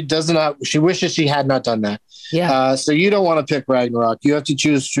 She wishes she had not done that. Yeah. So you don't want to pick Ragnarok. You have to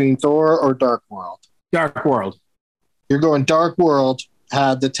choose between Thor or Dark World. Dark World. You're going Dark World.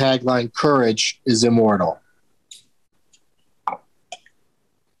 Had the tagline "Courage is immortal."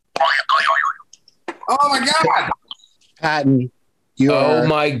 Oh my God, Patton! Oh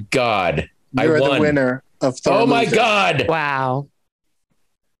my God! You're the winner of Thor. Oh my God! Wow!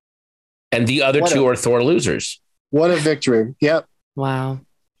 And the other two are Thor losers. What a victory! Yep. Wow.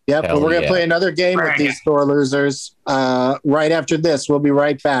 Yep. But we're gonna play another game with these Thor losers right after this. We'll be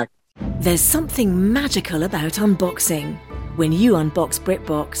right back. There's something magical about unboxing. When you unbox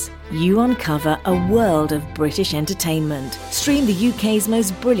BritBox, you uncover a world of British entertainment. Stream the UK's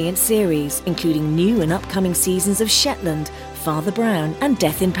most brilliant series, including new and upcoming seasons of Shetland, Father Brown and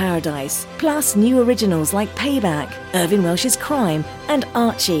Death in Paradise. Plus new originals like Payback, Irving Welsh's Crime and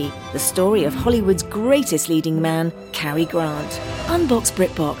Archie, the story of Hollywood's greatest leading man, Cary Grant. Unbox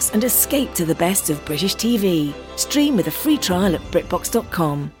BritBox and escape to the best of British TV. Stream with a free trial at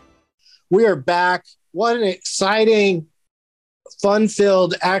BritBox.com. We are back. What an exciting,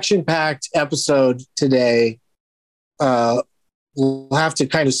 fun-filled, action-packed episode today. We'll have to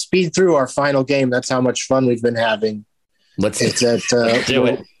kind of speed through our final game. That's how much fun we've been having. Let's do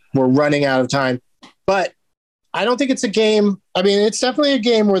it. We're running out of time. But I don't think it's a game. I mean, it's definitely a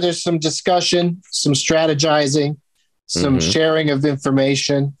game where there's some discussion, some strategizing, some sharing of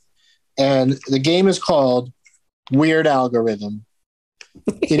information. And the game is called Weird Algorithm.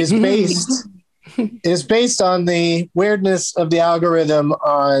 It is based on the weirdness of the algorithm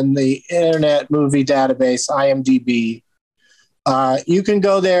on the Internet Movie Database, IMDb. You can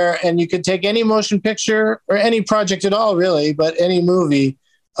go there and you can take any motion picture or any project at all, really, but any movie.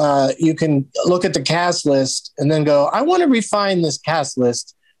 You can look at the cast list and then go, I want to refine this cast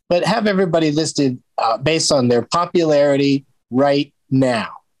list, but have everybody listed based on their popularity right now.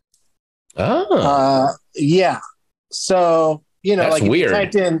 Yeah. So, that's like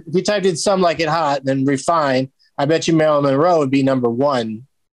weird. If you typed in Some Like It Hot, then refine, I bet you Marilyn Monroe would be number one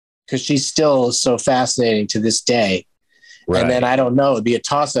because she's still so fascinating to this day. Right. And then I don't know, it'd be a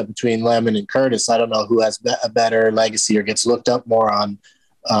toss-up between Lemon and Curtis. I don't know who has a better legacy or gets looked up more on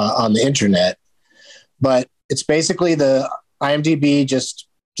the internet. But it's basically the IMDb just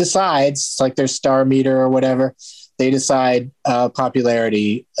decides, it's like their star meter or whatever. They decide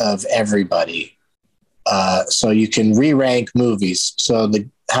popularity of everybody. So you can re-rank movies. So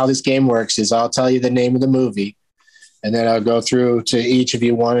how this game works is I'll tell you the name of the movie, and then I'll go through to each of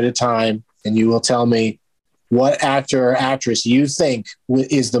you one at a time, and you will tell me what actor or actress you think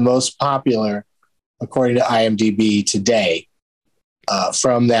is the most popular according to IMDb today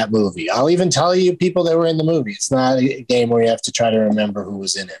from that movie. I'll even tell you people that were in the movie. It's not a game where you have to try to remember who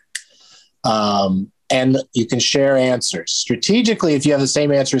was in it. And you can share answers. Strategically, if you have the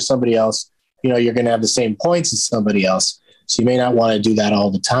same answer as somebody else, you're going to have the same points as somebody else. So you may not want to do that all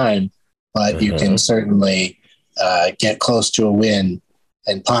the time, but you can certainly get close to a win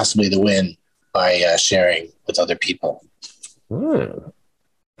and possibly the win by sharing with other people.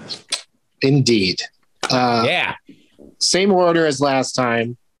 Indeed. Yeah. Same order as last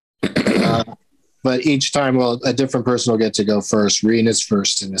time. But each time, a different person will get to go first. Rena's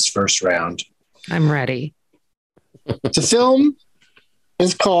first in this first round. I'm ready. The film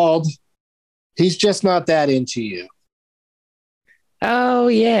is called He's Just Not That Into You. Oh,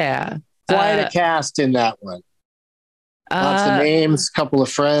 yeah. Quite a cast in that one. Lots of names, couple of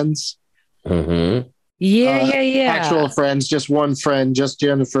friends. Yeah. Actual friends, just one friend, just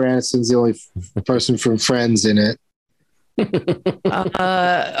Jennifer Aniston's the only person from Friends in it.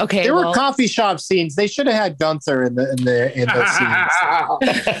 Okay. There were coffee shop scenes. They should have had Gunther in those scenes.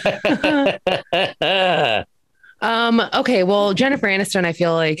 Okay. Well, Jennifer Aniston, I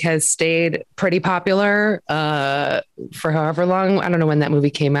feel like has stayed pretty popular for however long. I don't know when that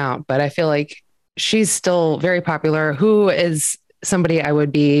movie came out, but I feel like she's still very popular. Who is somebody I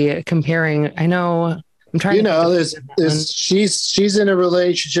would be comparing? I know I'm trying. You know, she's in a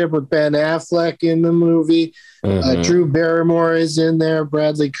relationship with Ben Affleck in the movie. Mm-hmm. Drew Barrymore is in there.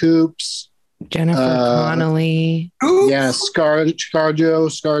 Bradley Coops, Jennifer Connelly. Yeah,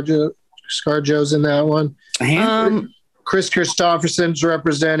 ScarJo's in that one. Chris Christopherson's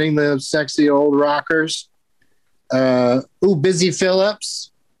representing the sexy old rockers. Busy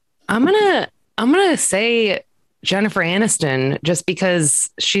Phillips. I'm gonna say Jennifer Aniston, just because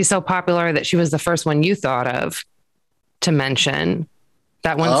she's so popular that she was the first one you thought of to mention.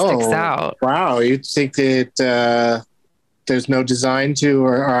 That one sticks out. Wow. You think that there's no design to,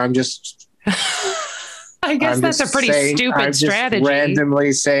 or I'm just... I guess that's a pretty stupid strategy.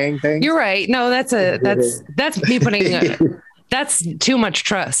 Randomly saying things. You're right. No, that's me putting... that's too much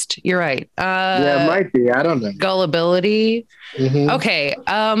trust. You're right. Yeah, it might be. I don't know. Gullibility. Mm-hmm. Okay.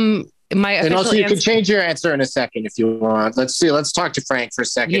 And also, you can change your answer in a second if you want. Let's see. Let's talk to Frank for a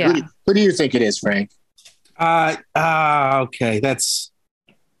second. Yeah. Who do you think it is, Frank? Okay, that's.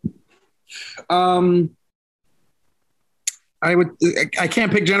 I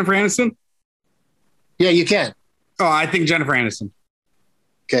can't pick Jennifer Aniston. Yeah, you can. Oh, I think Jennifer Aniston.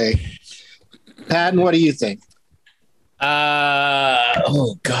 Okay, Patton, what do you think?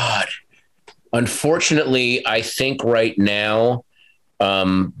 Oh God. Unfortunately, I think right now,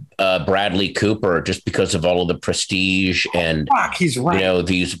 Bradley Cooper, just because of all of the prestige and he's right.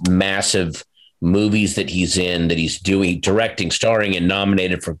 These massive movies that he's in, that he's doing, directing, starring, and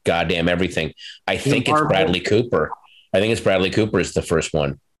nominated for goddamn everything. I think it's Bradley Cooper. I think it's Bradley Cooper is the first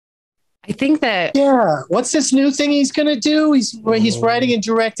one. I think that. Yeah. What's this new thing he's going to do? He's writing and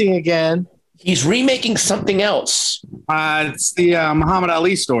directing again. He's remaking something else. It's the Muhammad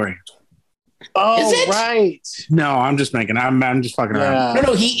Ali story. Oh, is it? Right. No, I'm just making. I'm just fucking around.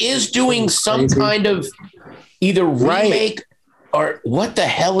 No, he is doing some kind of either remake or what the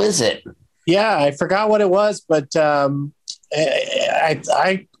hell is it? Yeah, I forgot what it was, but I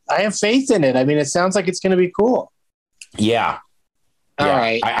have faith in it. I mean, it sounds like it's going to be cool. Yeah. All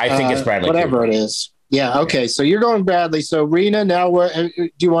right. I think it's Bradley. Whatever Cooper. it is. Yeah. Okay. So you're going Bradley. So Rena, now do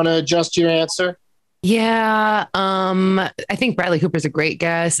you want to adjust your answer? Yeah. I think Bradley Cooper's a great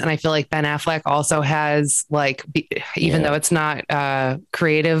guess. And I feel like Ben Affleck also has even though it's not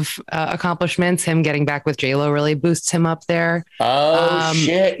creative accomplishments, him getting back with J-Lo really boosts him up there. Oh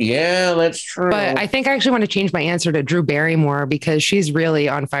shit. Yeah, that's true. But I think I actually want to change my answer to Drew Barrymore because she's really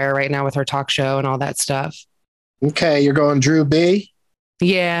on fire right now with her talk show and all that stuff. Okay. You're going Drew B?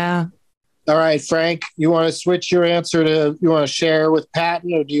 Yeah. All right, Frank, you want to switch your answer you want to share with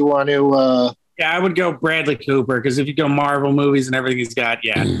Patton, or do you want to... Yeah, I would go Bradley Cooper, because if you go Marvel movies and everything he's got,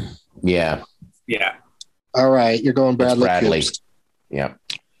 yeah. Yeah. All right, you're going Bradley. Cooper. Yeah.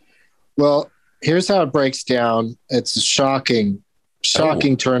 Well, here's how it breaks down. It's a shocking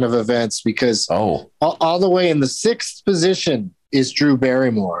turn of events, because all the way in the 6th position is Drew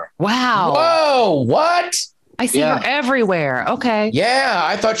Barrymore. Wow. Whoa, what? I see her everywhere. Okay. Yeah,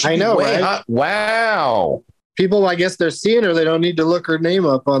 I thought she'd be way hot. Wow. People, I guess they're seeing her. They don't need to look her name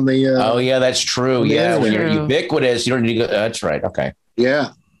up on the... oh, yeah, that's true. Yeah, when you're ubiquitous, you don't need to go... That's right. Okay.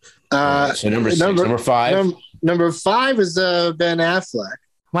 Yeah. So number 6. Number 5? Number 5 is Ben Affleck.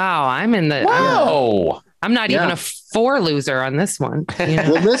 Wow, I'm in the... Wow. I'm not even a 4 loser on this one. You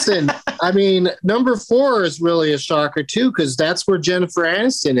know? Well, listen, I mean, number 4 is really a shocker, too, because that's where Jennifer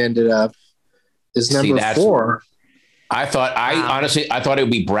Aniston ended up. Is number 4. Honestly, I thought it would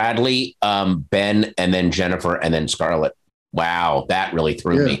be Bradley, Ben, and then Jennifer, and then Scarlett. Wow, that really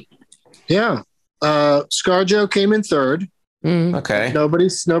threw me. Yeah. ScarJo came in 3rd. Okay. Nobody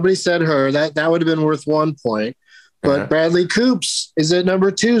said her. That would have been worth 1 point. But Bradley Coops is at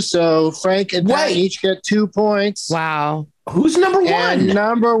number 2. So Frank and Pat each get 2 points. Wow. Who's number 1? And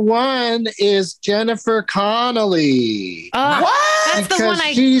number 1 is Jennifer Connelly. What? That's the one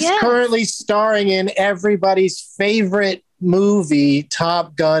she's currently starring in everybody's favorite movie,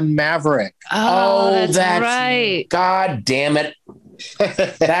 Top Gun Maverick. Oh, that's right. God damn it.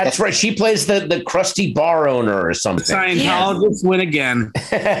 That's right. She plays the crusty bar owner or something. Scientologists win again. Is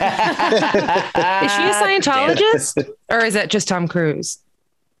she a Scientologist? Or is that just Tom Cruise?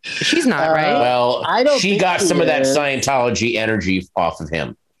 She's not, right? Well, she got some of that Scientology energy off of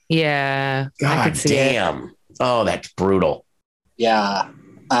him. Yeah. God damn. Oh, that's brutal. Yeah.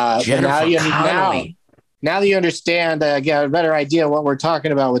 Jennifer Connelly. Now that you understand, I get a better idea what we're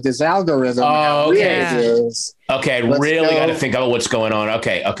talking about with this algorithm. Oh, okay. Okay, I really got to think about what's going on.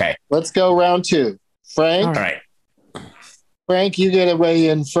 Okay. Let's go round 2. Frank. All right. Frank, you get to weigh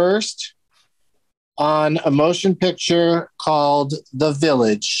in first on a motion picture called The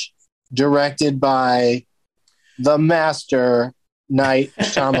Village, directed by the master Night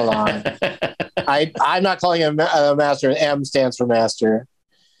Shyamalan. I'm not calling him a master. M stands for master.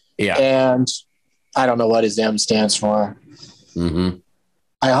 Yeah. And I don't know what his M stands for. Mm-hmm.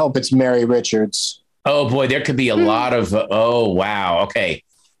 I hope it's Mary Richards. Oh boy, there could be a lot of. Oh wow. Okay,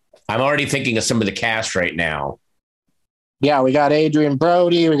 I'm already thinking of some of the cast right now. Yeah, we got Adrian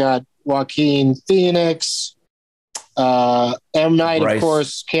Brody. We got Joaquin Phoenix. M. Night, Bryce. Of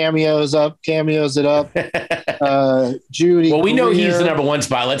course, cameos it up. Judy. Well, we know Greer. he's the number 1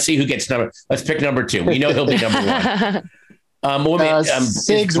 spot. Let's see who gets Let's pick number 2. We know he'll be number 1.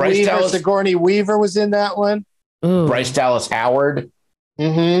 Sigourney Weaver was in that one. Bryce Dallas Howard.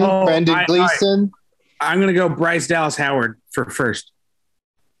 Mm-hmm. Brendan Gleeson. I'm going to go Bryce Dallas Howard for first.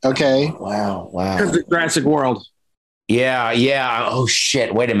 Okay. Wow. Because of Jurassic World. Yeah. Oh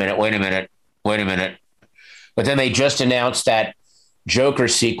shit. Wait a minute. But then they just announced that Joker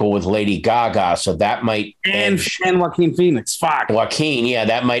sequel with Lady Gaga, so that might and Joaquin Phoenix. Fuck. Joaquin, yeah,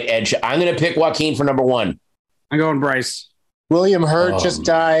 that might edge. I'm going to pick Joaquin for number 1. I'm going Bryce. William Hurt just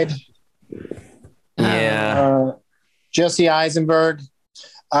died. Yeah. Jesse Eisenberg.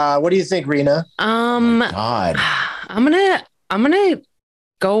 What do you think, Rena? God. I'm gonna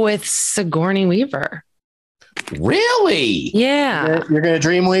go with Sigourney Weaver. Really? Yeah. You're gonna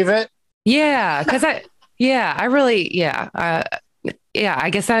dreamweave it? Yeah, because I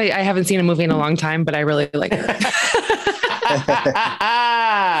guess I haven't seen a movie in a long time, but I really like it.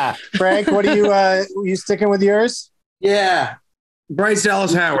 Frank, what are you sticking with yours? Yeah. Bryce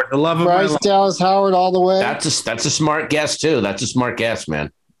Dallas Howard, the love of my life. Bryce Dallas Howard all the way. That's a smart guess too. That's a smart guess,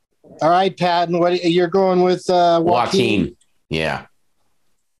 man. All right, Patton, what you're going with Joaquin? Yeah.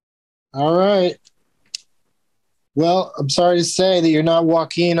 All right. Well, I'm sorry to say that you're not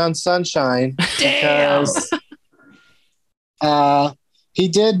Joaquin on Sunshine. Damn. Because he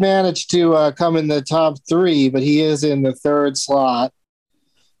did manage to come in the top 3, but he is in the 3rd slot.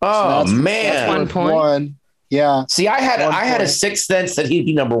 Oh, so man. That's 1 point. Yeah. See, I had a sixth sense that he'd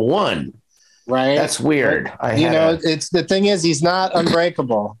be number 1. Right. That's weird. It's the thing is he's not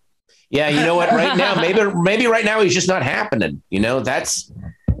unbreakable. Yeah, you know what? Right now, maybe right now he's just not happening. That's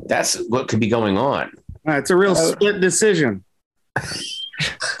what could be going on. It's a real split decision.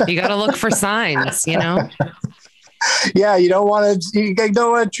 You got to look for signs, Yeah, you don't want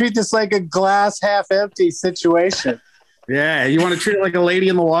to treat this like a glass half empty situation. Yeah, you want to treat it like a lady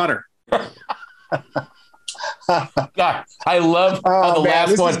in the water. God, I love how the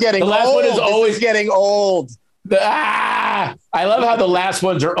last one. The last one is always getting old. I love how the last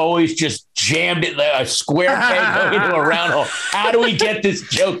ones are always just jammed in a square peg going into a round hole. How do we get this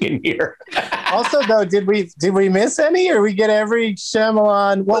joke in here? Also, though, did we miss any, or we get every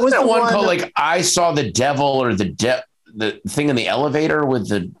Shyamalan? What was that the one called? Like I saw the devil, or the thing in the elevator with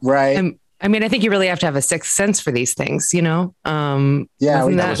the right. I think you really have to have a sixth sense for these things, Yeah,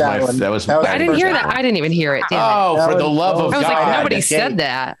 that was. I didn't hear that. I didn't even hear it. For the love of God! I was like, nobody said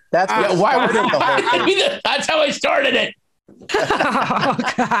that. That's why would that's how I started it. Oh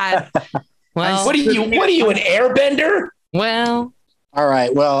God! Well, what are you? An airbender? Well, all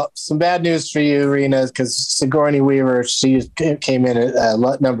right. Well, some bad news for you, Rena, because Sigourney Weaver, she came in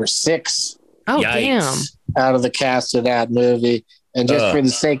at number 6. Oh, yikes. Damn! Out of the cast of that movie. And just for the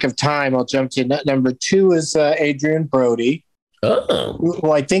sake of time, I'll jump to number 2 is Adrian Brody. Oh.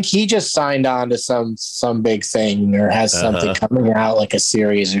 Well, I think he just signed on to some big thing or has something coming out, like a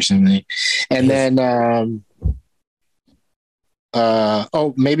series or something. And then,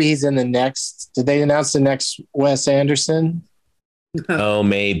 maybe he's in the next. Did they announce the next Wes Anderson? Oh,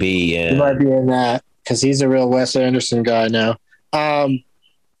 maybe. Yeah. He might be in that because he's a real Wes Anderson guy now.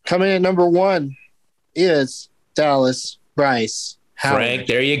 Coming in at number 1 is Dallas Bryce Howard. Frank,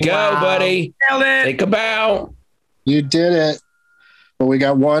 there you go, buddy. Think about. You did it. But we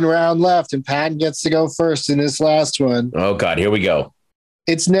got 1 round left, and Patton gets to go first in this last one. Oh, God, here we go.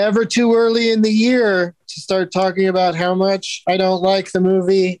 It's never too early in the year to start talking about how much I don't like the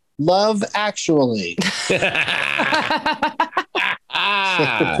movie Love Actually.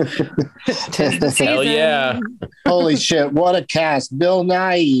 Hell yeah. Holy shit, what a cast. Bill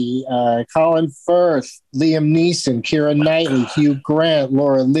Nighy, Colin Firth, Liam Neeson, Keira Knightley, Hugh Grant,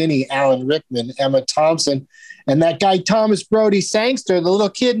 Laura Linney, Alan Rickman, Emma Thompson, and that guy Thomas Brody Sangster, the little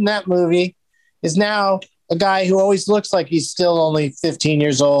kid in that movie, is now a guy who always looks like he's still only 15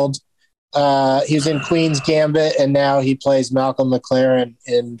 years old. He was in Queen's Gambit, and now he plays Malcolm McLaren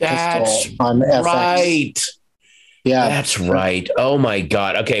in Pistol on FX. Right. Yeah, that's right. Oh my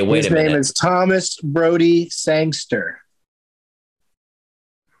God. Okay, wait a minute. His name is Thomas Brody Sangster.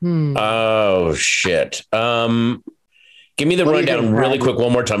 Oh shit. Give me the rundown really quick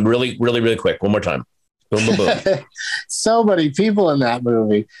one more time. Really quick. One more time. Boom, boom, boom. So many people in that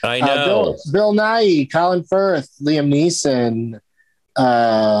movie. I know. Bill Nighy, Colin Firth, Liam Neeson.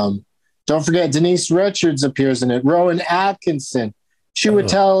 Don't forget Denise Richards appears in it. Rowan Atkinson.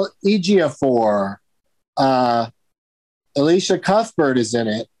 Chiwetel Ejiofor. Alicia Cuthbert is in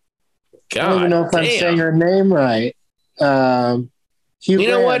it. God, I don't even know if I'm saying her name right. Hugh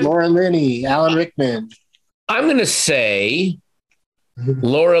Grant, Laura Linney, Alan Rickman. I'm going to say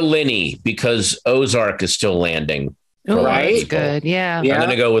Laura Linney because Ozark is still landing. Oh, right. That's good. Yeah. I'm going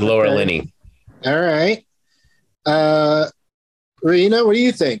to go with Laura Linney. All right. Rena, what do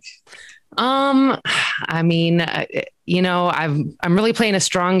you think? I mean, I'm really playing a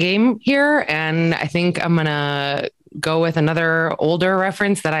strong game here, and I think I'm going to go with another older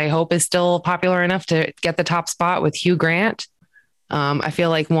reference that I hope is still popular enough to get the top spot with Hugh Grant. I feel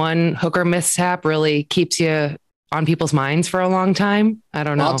like one hooker mishap really keeps you on people's minds for a long time. I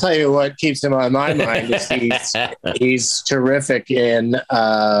don't know. I'll tell you what keeps him on my mind is he's terrific in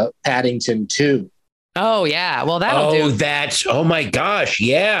Paddington 2. Oh yeah. Well, that'll do. Oh my gosh.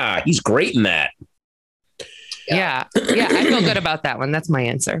 Yeah. He's great in that. Yeah. Yeah. I feel good about that one. That's my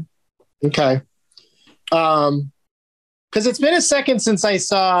answer. Okay. Because it's been a second since I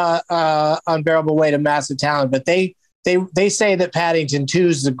saw Unbearable Weight of Massive Talent, but they say that Paddington 2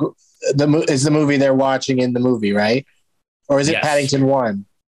 is the movie they're watching in the movie, right? Or is it Paddington 1?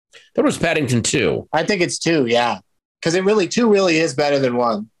 That was Paddington 2. I think it's 2, yeah. Because 2 really is better than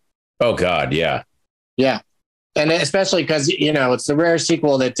 1. Oh God, yeah. Yeah. And especially because, it's the rare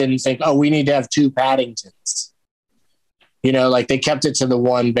sequel that didn't think, we need to have 2 Paddingtons. Like they kept it to the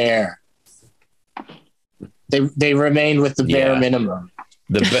one bear. They remained with the bare minimum.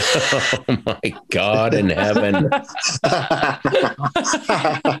 Oh my God in heaven.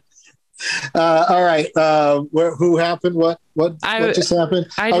 All right. Who happened? What just happened?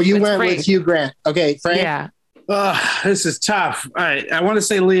 You went Frank. with Hugh Grant. Okay, Frank. Yeah. This is tough. All right. I want to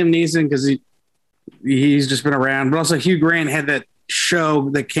say Liam Neeson because he's just been around, but also Hugh Grant had that show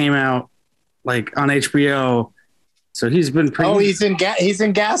that came out like on HBO. So he's been pretty. He's in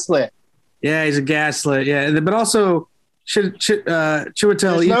Gaslit. Yeah, he's a Gaslit. Yeah, but also Chiwetel.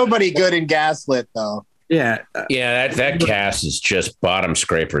 There's nobody good in Gaslit though. Yeah, that cast is just bottom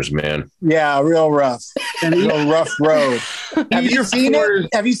scrapers, man. Yeah, real rough. And real rough road. Have you seen it?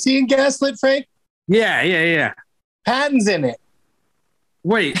 Have you seen Gaslit, Frank? Yeah. Patton's in it.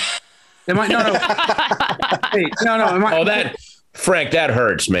 Wait, am I? No. Wait, no. Am I? Oh, that. Frank, that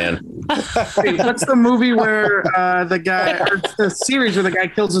hurts, man. Wait, what's the movie where the series where the guy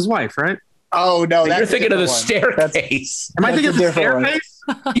kills his wife, right? Oh, no. You're thinking of The Staircase. Am I thinking of The Staircase?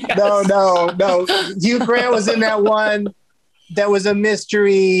 Yes. No. Hugh Grant was in that one that was a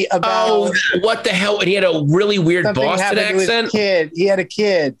mystery about... Oh, what the hell? And he had a really weird Boston accent? He had a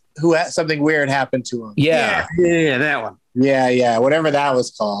kid who had something weird happen to him. Yeah, that one. Yeah, whatever that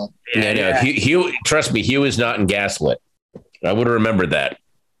was called. Yeah. Hugh, trust me, Hugh is not in Gaslit. I would have remembered that.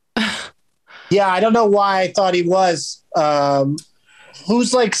 Yeah, I don't know why I thought he was.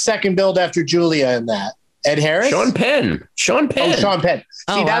 Who's like second build after Julia in that? Ed Harris? Sean Penn. Oh, Sean Penn.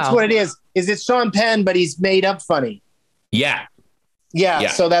 See, that's what it is. Is it Sean Penn, but he's made up funny? Yeah.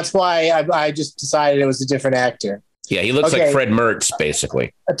 So that's why I just decided it was a different actor. Yeah, he looks like Fred Mertz,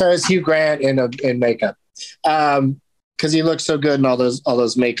 basically. I thought it was Hugh Grant in makeup. Because he looked so good in all those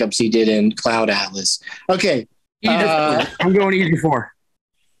makeups he did in Cloud Atlas. Okay. I'm going Ejiofor.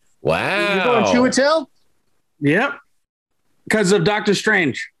 Wow. You're going Chiwetel? Yep. Because of Doctor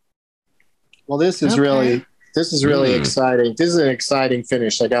Strange. Well, this is really exciting. This is an exciting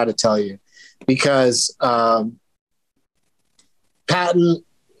finish, I got to tell you, because Patton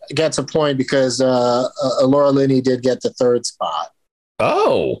gets a point because Laura Linney did get the third spot.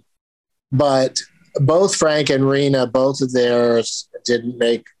 Oh. But both Frank and Rena, both of theirs didn't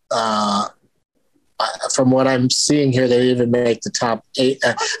make from what I'm seeing here, they didn't even make the top 8.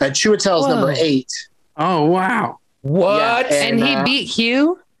 Chiwetel's number 8. Oh, wow. What? Yeah, and he beat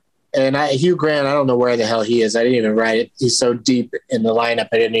Hugh? And Hugh Grant, I don't know where the hell he is. I didn't even write it. He's so deep in the lineup,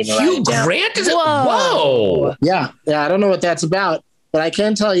 I didn't even write it down. Hugh Grant is it? Whoa. Yeah, I don't know what that's about. But I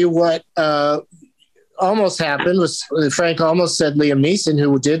can tell you what almost happened was Frank almost said Liam Neeson,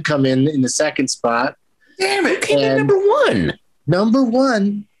 who did come in the second spot. Damn it. Came in number 1. Number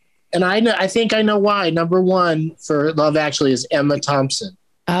 1. And I think I know why. Number 1 for Love Actually is Emma Thompson.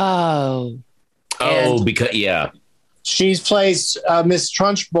 Because she plays Miss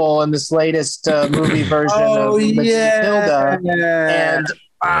Trunchbull in this latest movie version of Hilda.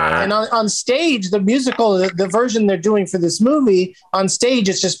 And on stage, the musical, the version they're doing for this movie, on stage,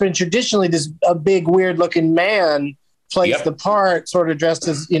 it's just been traditionally a big, weird-looking man plays the part, sort of dressed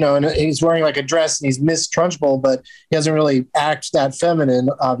as, and he's wearing like a dress and he's Miss Trunchbull, but he doesn't really act that feminine,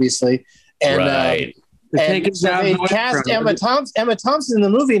 obviously. And, and so they cast Emma Thompson in the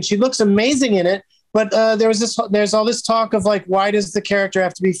movie, and she looks amazing in it. But there's all this talk of like, why does the character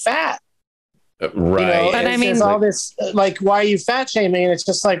have to be fat? Right. But I mean, there's all this like, why are you fat shaming? And it's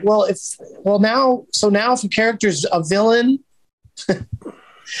just like, now if a character's a villain and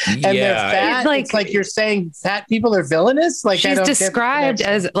they're fat, it's like you're saying fat people are villainous. Like she's described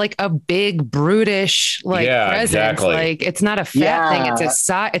as like a big brutish presence. Exactly. Like it's not a fat thing;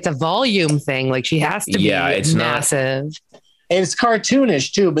 it's a volume thing. Like she has to be massive. And it's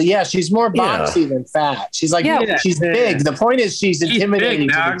cartoonish too, but she's more boxy than fat. She's like, she's big. The point is she's intimidating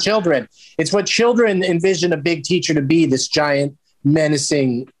to the children. It's what children envision a big teacher to be, this giant,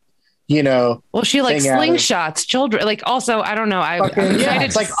 menacing, Well, she like slingshots children. Like also, I don't know.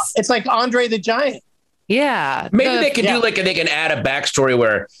 It's like Andre the Giant. Yeah. Maybe they could they can add a backstory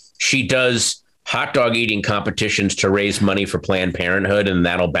where she does hot dog eating competitions to raise money for Planned Parenthood, and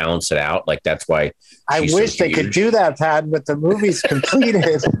that'll balance it out. Like that's why I wish they could do that, Pat, but the movie's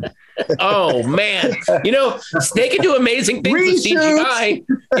completed. Oh man, they can do amazing things with CGI.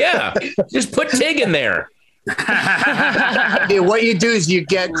 Yeah, just put Tig in there. What you do is you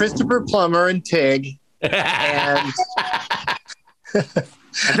get Christopher Plummer and Tig, and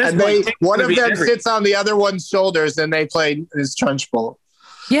one of them sits on the other one's shoulders, and they play his Trunchbull.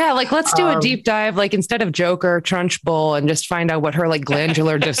 Yeah, like let's do a deep dive, like instead of Joker, Trunchbull, and just find out what her like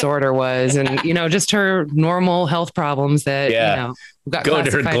glandular disorder was, and just her normal health problems that got go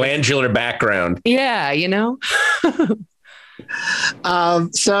into her glandular background. Yeah,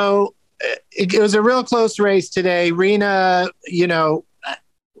 So it was a real close race today. Rena, it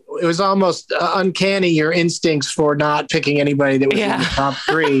was almost uncanny your instincts for not picking anybody that was in the top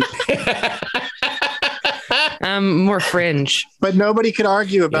three. More fringe, but nobody could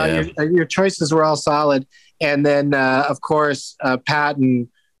argue about your choices were all solid. And then, of course, Patton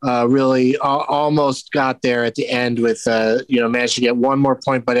really almost got there at the end with, managed to get one more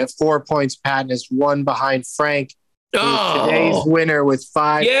point. But at 4 points, Patton is one behind Frank, today's winner with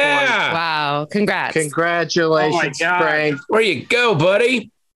 5 points. Wow. Congrats. Congratulations, Frank. Where you go,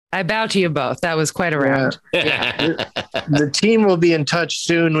 buddy? I bow to you both. That was quite a round. The team will be in touch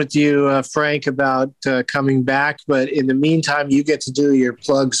soon with you, Frank, about coming back. But in the meantime, you get to do your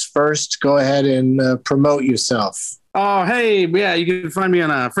plugs first. Go ahead and promote yourself. Oh, hey. Yeah, you can find me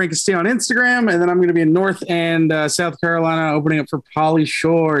on Frank Castillo on Instagram. And then I'm going to be in North and South Carolina opening up for Pauly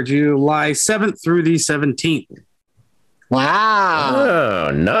Shore July 7th through the 17th. Wow.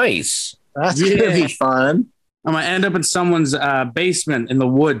 Oh, nice. That's going to be fun. I'm going to end up in someone's basement in the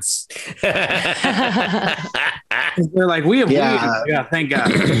woods. They're like, we have weed. Yeah, thank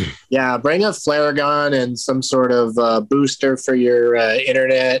God. Yeah, bring a flare gun and some sort of booster for your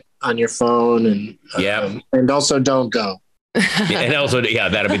internet on your phone. And also don't go. And also,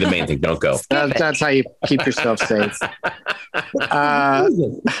 that'll be the main thing. Don't go. That's how you keep yourself safe.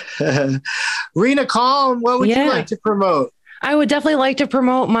 Rena Calm, what would you like to promote? I would definitely like to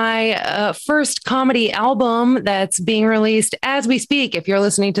promote my first comedy album that's being released as we speak. If you're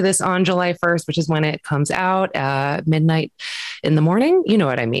listening to this on July 1st, which is when it comes out, midnight in the morning, you know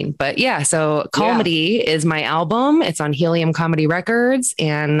what I mean. But so Comedy is my album. It's on Helium Comedy Records,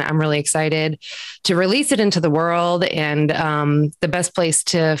 and I'm really excited to release it into the world. And the best place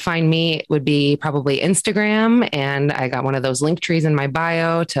to find me would be probably Instagram. And I got one of those link trees in my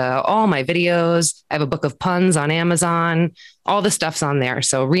bio to all my videos. I have a book of puns on Amazon. All the stuff's on there.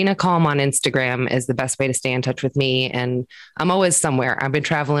 So Rena Calm on Instagram is the best way to stay in touch with me. And I'm always somewhere. I've been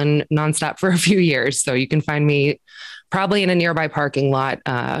traveling nonstop for a few years. So you can find me probably in a nearby parking lot,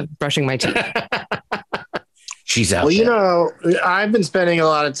 brushing my teeth. She's out there. I've been spending a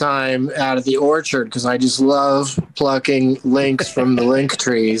lot of time out at the orchard because I just love plucking links from the link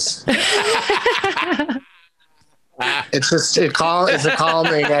trees. It's a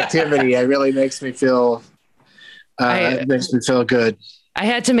calming activity. It really makes me feel it makes me feel good. I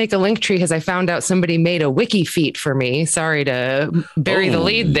had to make a link tree because I found out somebody made a wiki feet for me. Sorry to bury the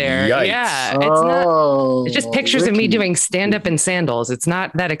lead there. Yikes. Yeah. It's just pictures of me doing stand up in sandals. It's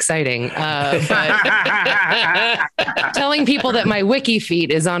not that exciting. But telling people that my wiki feet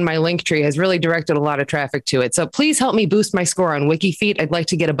is on my link tree has really directed a lot of traffic to it. So please help me boost my score on wiki feet. I'd like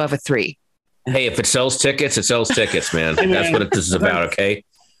to get above a 3. Hey, if it sells tickets, it sells tickets, man. That's what this is about. Okay.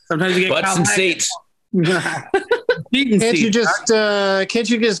 Sometimes you get butts and seats. Can't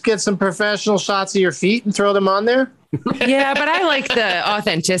you just get some professional shots of your feet and throw them on there? Yeah, but I like the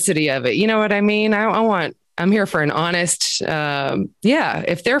authenticity of it. You know what I mean? I'm here for an honest,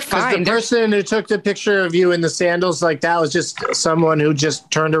 if they're fine. The person who took the picture of you in the sandals like that was just someone who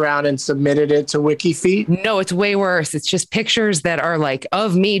just turned around and submitted it to WikiFeet? No, it's way worse. It's just pictures that are like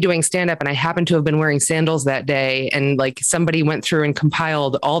of me doing stand-up, and I happen to have been wearing sandals that day, and like somebody went through and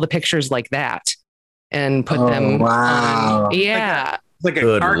compiled all the pictures like that and put them. Wow. On. Yeah. Like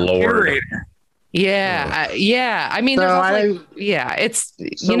a art curator. Yeah. I mean, it's,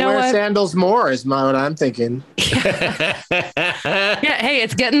 so you know what? Sandals more is what I'm thinking. Yeah. Hey,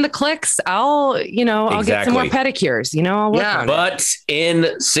 it's getting the clicks. I'll get some more pedicures, I'll work on butts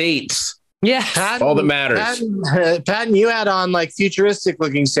in seats. Yeah. All that matters. Patton, you had on like futuristic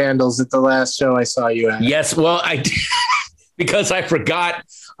looking sandals at the last show I saw you at. Yes. Well, I did, because I forgot.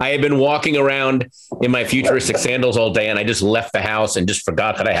 I had been walking around in my futuristic sandals all day, and I just left the house and just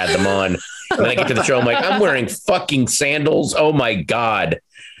forgot that I had them on. And then I get to the show, I'm like, I'm wearing fucking sandals. Oh my God.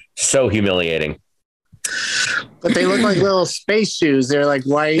 So humiliating. But they look like little space shoes. They're like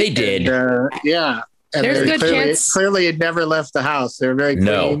white. They did. And, yeah. And there's a good chance. Clearly had never left the house. They're very clean.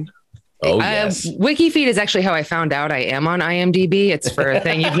 No. Oh, yes. WikiFeet is actually how I found out I am on IMDb. It's for a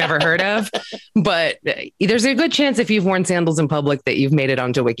thing you've never heard of, but there's a good chance if you've worn sandals in public that you've made it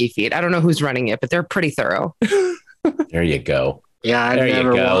onto WikiFeet. I don't know who's running it, but they're pretty thorough. There you go. Yeah,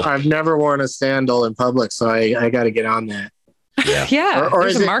 I've never worn a sandal in public, so I got to get on that. Yeah. Or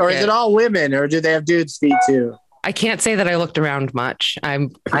is it all women, or do they have dudes' feet too? I can't say that I looked around much. I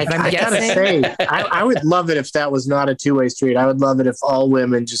gotta say, I would love it if that was not a two-way street. I would love it if all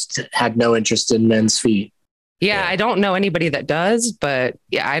women just had no interest in men's feet. Yeah, I don't know anybody that does, but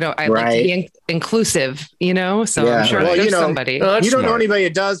I like to be inclusive, so I'm sure there's somebody. You don't know anybody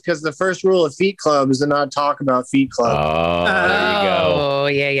that does, because the first rule of Feet Club is to not talk about Feet Club. Oh,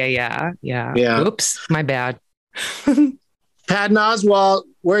 there you go. Oh, yeah. Oops, my bad. Patton Oswalt,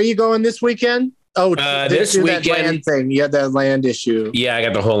 where are you going this weekend? Oh, this weekend, that land thing. You had that land issue. Yeah, I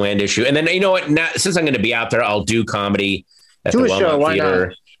got the whole land issue. And then, you know what? Now, since I'm going to be out there, I'll do comedy at the Wellmont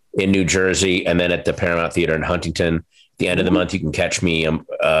Theater in New Jersey, and then at the Paramount Theater in Huntington. At the end of the month, you can catch me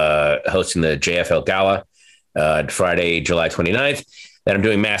hosting the JFL Gala Friday, July 29th. Then I'm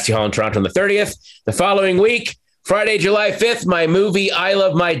doing Massey Hall in Toronto on the 30th. The following week, Friday, July 5th, my movie I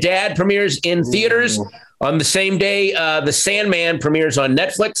Love My Dad premieres in theaters. On the same day, The Sandman premieres on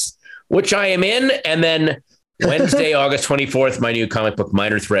Netflix, which I am in. And then Wednesday, August 24th, my new comic book,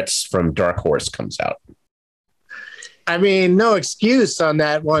 Minor Threats from Dark Horse, comes out. I mean, no excuse on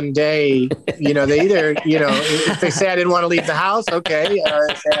that one day. They either, if they say I didn't want to leave the house, okay. Say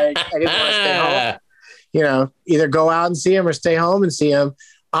I didn't want to stay home. Either go out and see him or stay home and see him.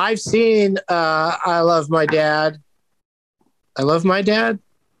 I've seen I Love My Dad. I Love My Dad.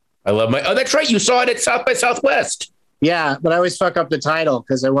 Oh, that's right. You saw it at South by Southwest. Yeah, but I always fuck up the title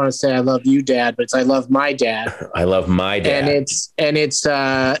because I want to say I love you, Dad, but it's I love my dad. I love my dad. And it's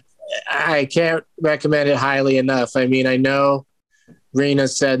I can't recommend it highly enough. I mean, I know Rena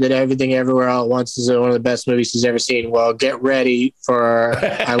said that Everything Everywhere All at Once is one of the best movies she's ever seen. Well, get ready for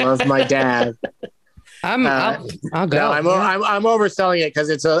I Love My Dad. I'll go. No, I'm overselling it because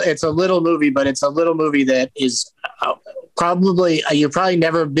it's a little movie, but it's a little movie that is probably you've probably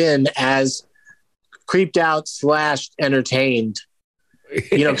never been as creeped out / entertained,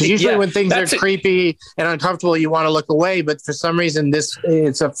 because usually when things are creepy and uncomfortable, you want to look away. But for some reason,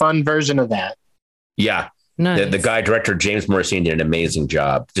 it's a fun version of that. Yeah. Nice. The guy director, James Morrissey, did an amazing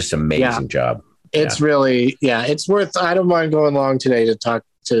job. Just amazing job. It's really, it's worth, I don't mind going long today to talk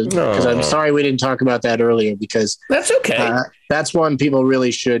to, because I'm sorry we didn't talk about that earlier, because that's okay. That's one people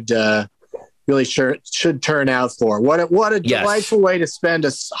really should turn out for. What a delightful way to spend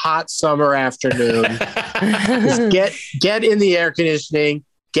a hot summer afternoon. Is get in the air conditioning,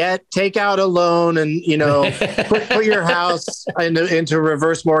 take out a loan, and put your house into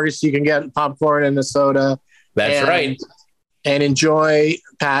reverse mortgage so you can get popcorn and a soda. That's right. And enjoy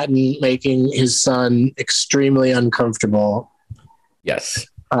Patton making his son extremely uncomfortable. Yes.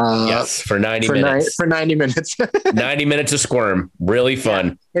 For 90 minutes. For 90 minutes. 90 minutes of squirm. Really fun.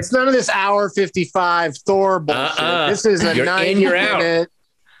 Yeah. It's none of this hour 55 Thor bullshit. This is a 90-minute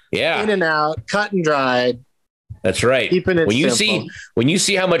in and out, cut and dried. That's right. Keeping it simple. When you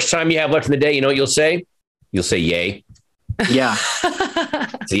see how much time you have left in the day, you know what you'll say? You'll say yay. Yeah.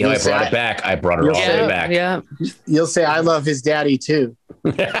 See how I brought it back? I brought it all the way back. Yeah. You'll say I love his daddy too.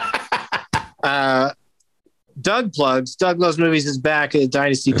 Doug plugs. Doug Loves Movies is back at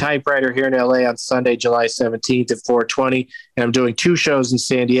Dynasty Typewriter here in LA on Sunday, July 17th at 4:20. And I'm doing 2 shows in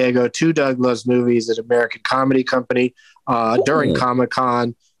San Diego, 2 Doug Loves Movies at American Comedy Company during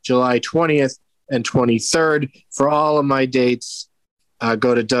Comic-Con, July 20th and 23rd. For all of my dates,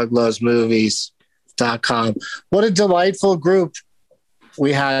 go to DougLovesMovies.com. What a delightful group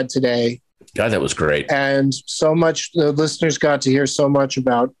we had today. God, that was great. And so much, the listeners got to hear so much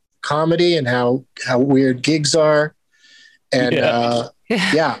about comedy and how weird gigs are. And because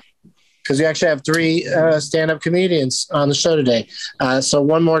we actually have 3 stand-up comedians on the show today. So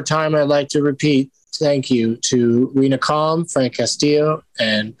one more time, I'd like to repeat thank you to Rena Calm, Frank Castillo,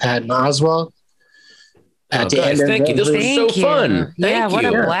 and Patton Oswalt. Thank you. This was so fun. What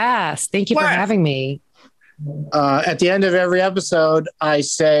a blast. Thank you for having me. At the end of every episode, I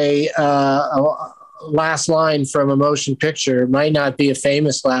say a last line from a motion picture. Might not be a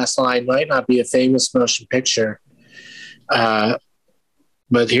famous last line, might not be a famous motion picture. But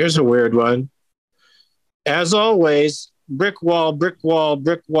here's a weird one. As always, brick wall, brick wall,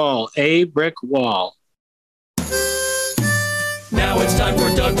 brick wall, a brick wall. Now it's time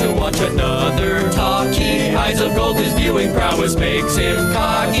for Doug to watch another talkie. Eyes of gold, his viewing prowess makes him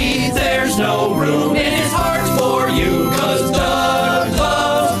cocky. There's no room in his heart